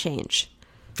never going to change.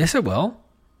 Yes, it will.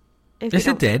 Yes,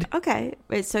 it did. Okay,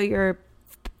 wait, so you're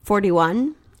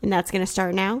 41, and that's going to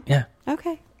start now. Yeah.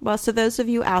 Okay. Well, so those of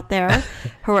you out there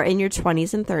who are in your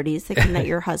 20s and 30s thinking that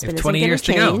your husband isn't 20 going to years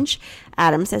to go. change,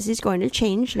 Adam says he's going to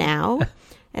change now,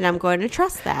 and I'm going to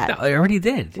trust that. No, I already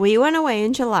did. We went away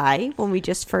in July when we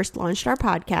just first launched our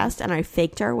podcast, and I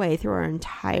faked our way through our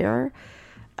entire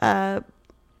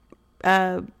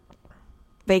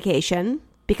vacation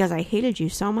because I hated you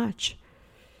so much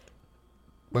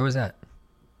Where was that?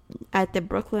 at the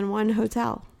Brooklyn One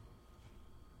Hotel.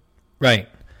 Right.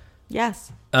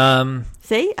 Yes. Um,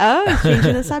 See? Oh,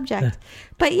 changing the subject.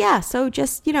 But yeah, so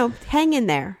just, hang in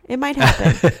there. It might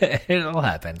happen. it'll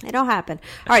happen. It'll happen.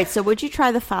 All right, so would you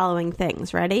try the following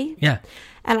things? Ready? Yeah.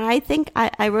 And I think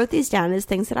I wrote these down as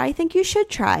things that I think you should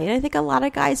try. And I think a lot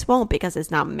of guys won't because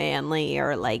it's not manly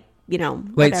or Wait,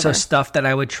 whatever. so stuff that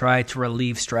I would try to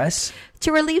relieve stress?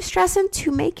 To relieve stress and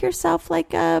to make yourself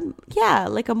like a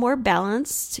more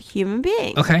balanced human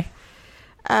being. Okay.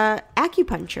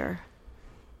 Acupuncture.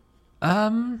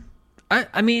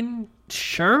 I mean,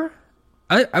 sure.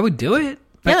 I would do it.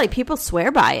 Yeah, like people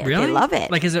swear by it. Really? They love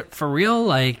it. Like, is it for real?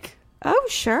 Like, oh,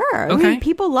 sure. I Okay. mean,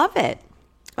 people love it.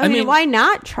 I mean, why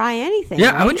not try anything?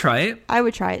 yeah, I right? would try it. I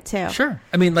would try it too. Sure.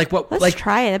 I mean, like what? Let's like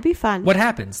try it. It'd be fun. what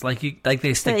happens? Like they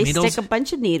So stick they needles. stick a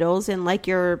bunch of needles in like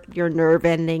your nerve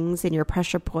endings and your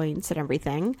pressure points and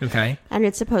everything. Okay. And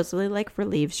it supposedly like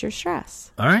relieves your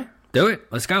stress. All right. Do it.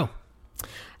 Let's go.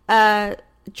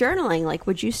 Journaling, like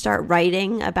would you start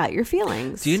writing about your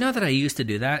feelings? Do you know that I used to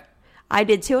do that? I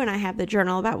did too, and I have the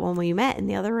journal about when we met in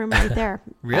the other room right there.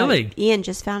 Really? Ian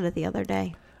just found it the other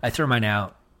day. I threw mine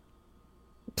out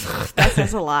That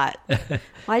says a lot.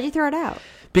 Why'd you throw it out?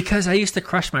 because I used to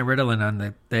crush my Ritalin on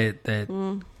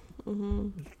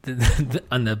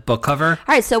on the book cover.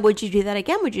 All right, so would you do that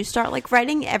again? Would you start like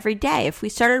writing every day? If we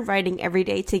started writing every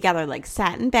day together, like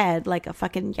sat in bed like a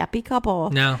fucking yuppie couple.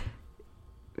 No.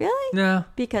 Really? No.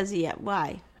 Because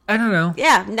why? I don't know.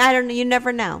 Yeah, I don't know. You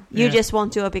never know. You Yeah. just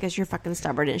won't do it because you're fucking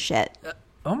stubborn and shit.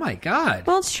 Oh my God.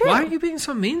 Well, it's true. Why are you being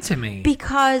so mean to me?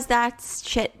 Because that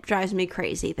shit drives me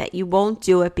crazy. That you won't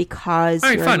do it because All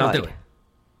right, you're fine. I'll annoyed. do it.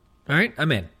 All right,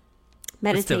 I'm in.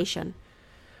 Meditation.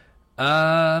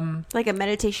 Let's do it. Like a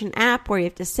meditation app where you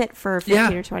have to sit for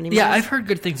 15 or 20 minutes. Yeah, I've heard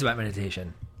good things about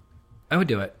meditation. I would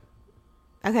do it.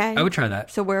 Okay. I would try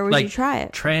that. So where would you try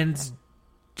it?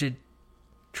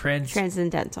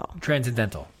 Transcendental.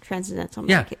 Transcendental. Transcendental.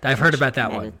 Yeah, I've heard about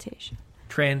that one. Meditation.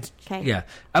 Okay. Yeah,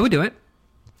 I would do it.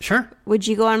 Sure. Would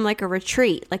you go on like a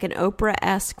retreat, like an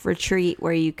Oprah-esque retreat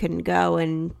where you can go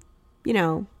and,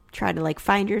 try to like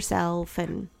find yourself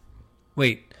and...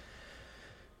 Wait.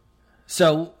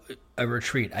 So, a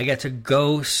retreat. I get to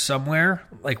go somewhere?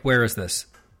 Like, where is this?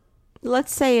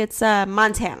 Let's say it's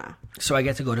Montana. So, I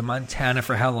get to go to Montana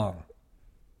for how long?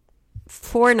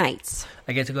 4 nights.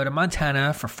 I get to go to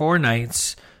Montana for 4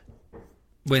 nights.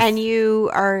 And you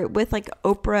are with like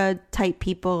Oprah type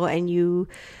people and you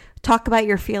talk about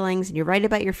your feelings and you write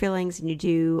about your feelings and you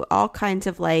do all kinds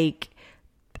of like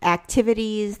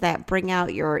activities that bring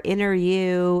out your inner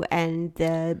you and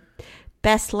the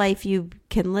best life you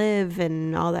can live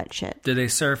and all that shit. Do they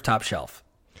serve top shelf?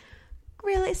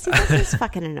 Really? See, this is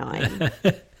fucking annoying.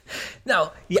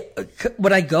 No. Yeah.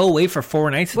 Would I go away for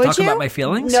 4 nights to Would talk you? about my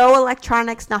feelings? No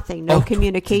electronics, nothing. No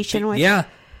communication with... Yeah.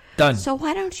 Done. So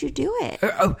why don't you do it?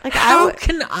 Like How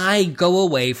can I go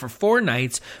away for 4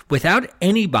 nights without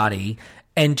anybody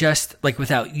and just like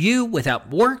without you, without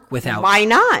work, without Why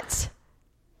not?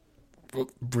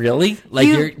 really? Like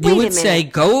You- you wait a would say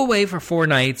minute. go away for 4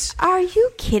 nights. Are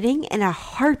you kidding? In a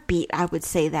heartbeat, I would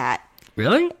say that.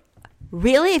 Really?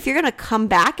 Really? If you're going to come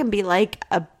back and be like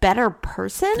a better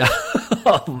person?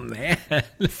 Oh man.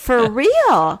 For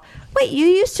real? Wait, you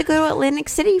used to go to Atlantic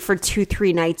City for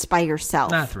 2-3 nights by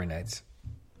yourself. Not 3 nights.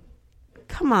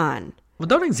 Come on. Well,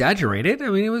 don't exaggerate it. I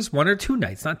mean, it was 1 or 2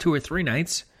 nights, not 2 or 3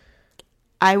 nights.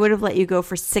 I would have let you go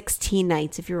for 16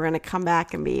 nights if you were going to come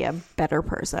back and be a better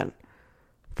person.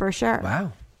 For sure.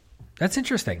 Wow. That's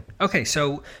interesting. Okay,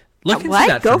 so look into What?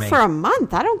 that Go for me. for a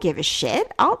month. I don't give a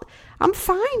shit. I'm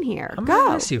fine here. I'm Go. going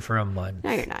to miss you for a month.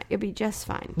 No, you're not. You'll be just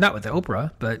fine. Not with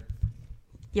Oprah, but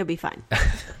You'll be fine.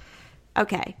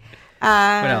 Okay. what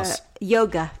else?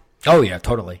 Yoga. Oh, yeah,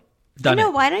 totally. Done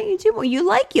it. Why don't you do more? You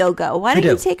like yoga. Why don't do.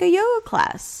 you take a yoga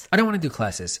class? I don't want to do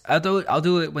classes. I'll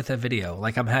do it with a video.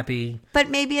 Like, I'm happy. But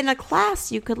maybe in a class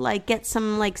you could like get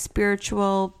some like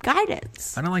spiritual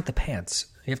guidance. I don't like the pants.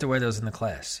 You have to wear those in the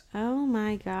class. Oh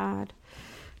my God.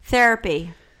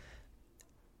 Therapy.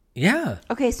 Yeah.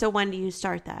 Okay, so when do you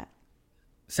start that?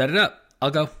 Set it up.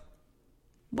 I'll go.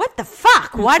 What the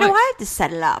fuck? Why do What? I have to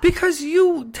set it up? Because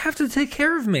you have to take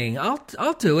care of me. I'll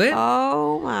do it.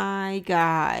 Oh my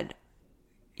God.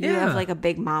 You Yeah. have like a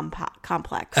big mom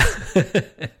complex.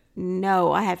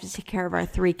 No, I have to take care of our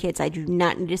 3 kids. I do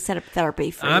not need to set up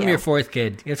therapy for you. I'm your 4th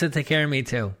kid. You have to take care of me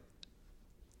too.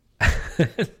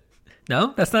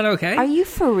 No, that's not okay. Are you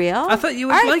for real? I thought you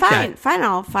would All right, like fine, that. Fine,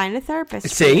 I'll find a therapist.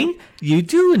 See, you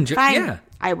do enjoy. Fine. Yeah,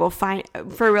 I will find.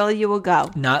 For real, you will go.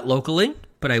 not locally,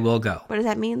 but I will go. What does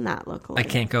that mean? Not locally. I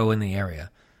can't go in the area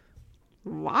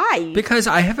Why? because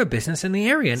I have a business in the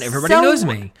area and everybody So- knows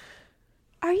me.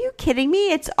 Are you kidding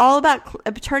me? It's all about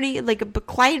attorney, like a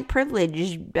client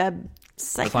privilege, Client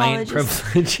psychologist.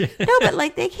 privilege. No, but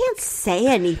like they can't say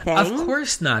anything. Of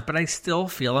course not, but I still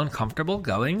feel uncomfortable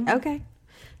going. Okay.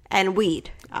 And weed,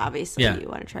 obviously. Yeah. You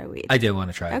want to try weed. I do want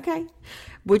to try it. Okay.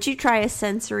 Would you try a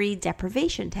sensory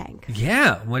deprivation tank?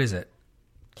 Yeah, what is it?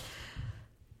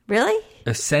 Really?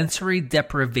 A sensory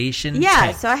deprivation Yeah,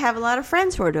 tank. so I have a lot of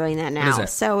friends who are doing that now. is it?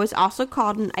 So it's also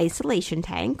called an isolation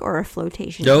tank or a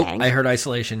flotation Nope, tank. I heard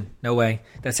isolation. No way.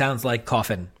 That sounds like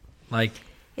coffin. Like,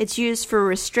 It's used for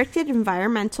restricted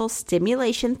environmental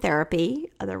stimulation therapy,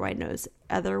 otherwise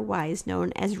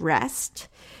known as REST.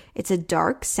 It's a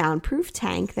dark, soundproof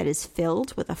tank that is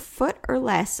filled with a foot or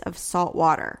less of salt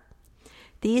water.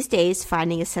 These days,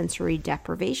 finding a sensory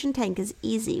deprivation tank is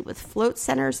easy, with float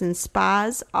centers and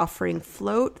spas offering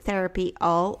float therapy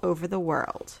all over the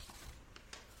world.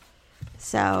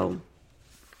 So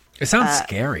it sounds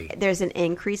scary. there's an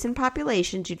increase in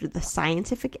population due to the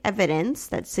scientific evidence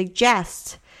that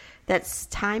suggests that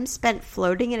time spent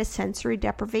floating in a sensory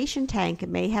deprivation tank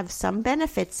may have some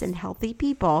benefits in healthy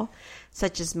people,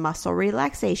 such as muscle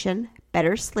relaxation,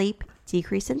 better sleep,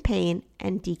 decrease in pain,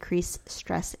 and decrease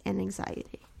stress and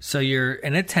anxiety. So you're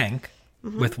in a tank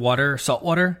with water, salt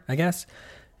water, I guess.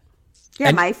 Yeah,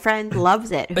 And- my friend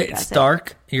loves it. who But does it's it.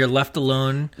 dark. You're left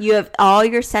alone. You have all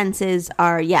your senses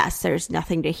are, yes, there's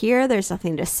nothing to hear, there's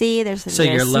nothing to see, there's So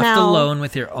nothing you're to left smell. alone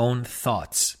with your own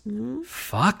thoughts.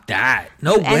 Fuck that.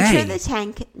 No You way. enter the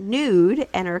tank nude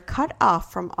and are cut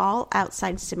off from all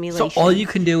outside stimulation. So all you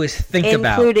can do is think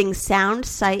about. including sound,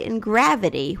 sight, and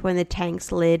gravity when the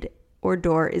tank's lid or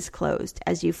door is closed.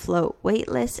 As you float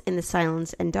weightless in the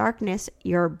silence and darkness,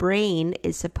 your brain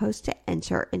is supposed to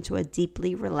enter into a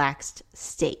deeply relaxed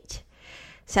state.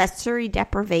 Sensory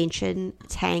deprivation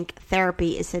tank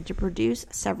therapy is said to produce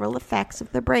several effects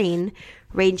of the brain,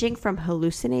 ranging from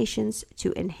hallucinations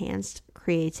to enhanced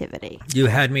creativity. You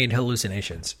had me in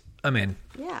hallucinations. I'm in.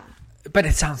 Yeah. But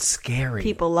it sounds scary.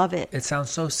 People love it. It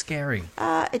sounds so scary.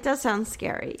 It does sound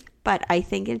scary, but I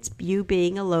think it's you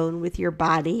being alone with your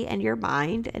body and your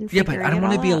mind and Yeah, figuring but I don't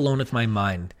want to be alone with my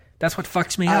mind. That's what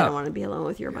fucks me I up. don't want to be alone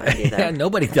with your mind either. Yeah,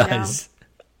 nobody does.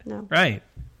 No. Right.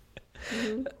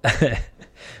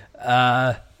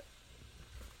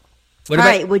 What All about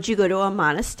right, would you go to a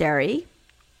monastery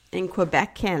in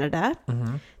Quebec, Canada?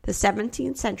 The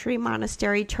 17th century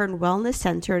monastery turned wellness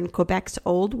center in Quebec's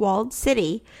old walled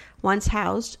city once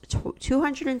housed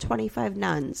 225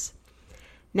 nuns.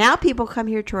 Now people come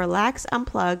here to relax,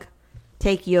 unplug,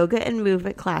 take yoga and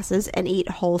movement classes, and eat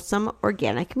wholesome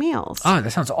organic meals. Oh,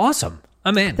 that sounds awesome.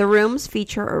 I'm in. The rooms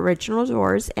feature original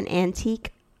doors and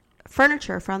antique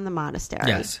furniture from the monastery.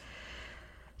 Yes.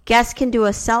 Guests can do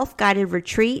a self-guided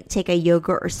retreat, take a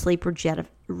yoga or sleep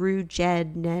rejuvenation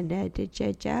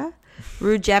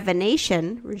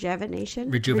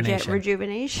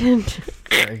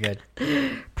Very good.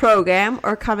 program,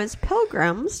 or come as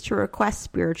pilgrims to request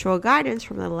spiritual guidance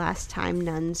from the last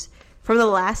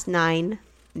 9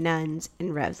 nuns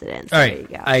in residence. All There right. you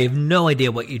go. I have no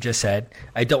idea what you just said.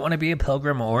 I don't want to be a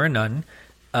pilgrim or a nun,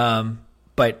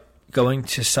 but going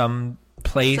to some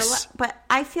place. But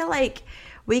I feel like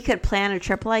we could plan a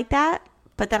trip like that,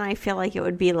 but then I feel like it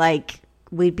would be like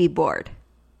we'd be bored.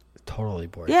 Totally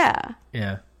bored. Yeah.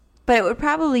 Yeah. But it would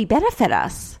probably benefit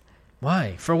us.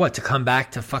 Why? For what? To come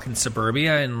back to fucking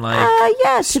suburbia and like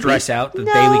Yeah, to stress be- out the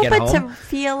no, day we get but home? to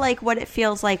feel like what it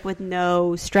feels like with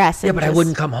no stress. Yeah, and but I just-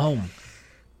 wouldn't come home.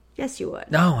 Yes, you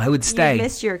would. No, I would stay. You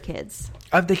miss your kids.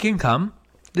 They can come.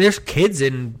 There's kids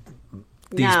in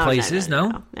these No, places,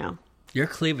 no? No. Your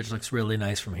cleavage looks really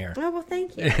nice from here. Oh, well,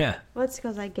 thank you. Yeah. Well, it's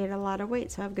because I gained a lot of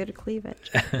weight, so I have good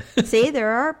cleavage. See, there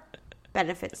are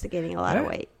benefits to gaining a lot of All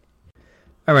right. weight.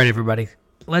 All right, everybody.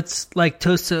 Let's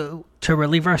toast to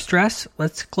relieve our stress.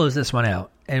 Let's close this one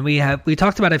out. And we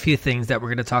talked about a few things that we're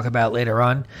going to talk about later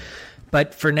on.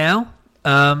 But for now,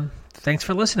 thanks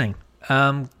for listening.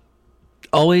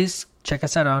 Always check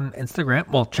us out on Instagram.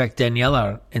 Well, check Danielle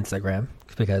out on Instagram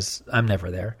because I'm never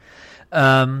there.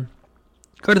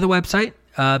 Go to the website,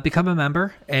 become a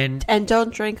member, and And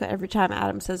don't drink every time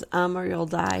Adam says or you'll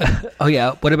die. oh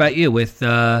yeah, what about you with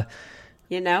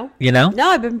You know? you know? No,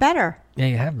 I've been better. Yeah,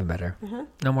 you have been better.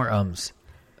 No more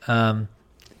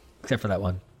except for that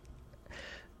one.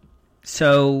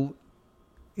 So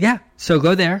yeah, so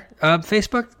go there.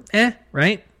 Facebook,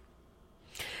 right?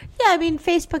 Yeah, I mean,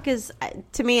 Facebook is,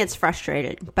 to me, it's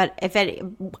frustrating. But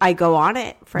I go on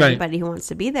it for Right. anybody who wants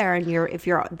to be there, and if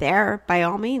you're there, by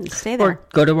all means, stay there. Or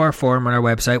go to our forum on our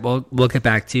website. We'll get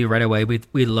back to you right away.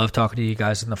 We love talking to you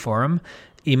guys in the forum.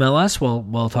 Email us.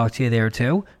 We'll talk to you there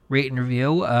too. Rate and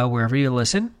review wherever you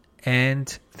listen. And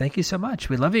thank you so much.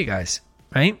 We love you guys.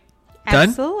 Right? Done?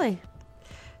 Absolutely.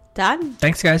 Done.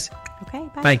 Thanks, guys. Okay,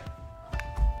 bye. Bye.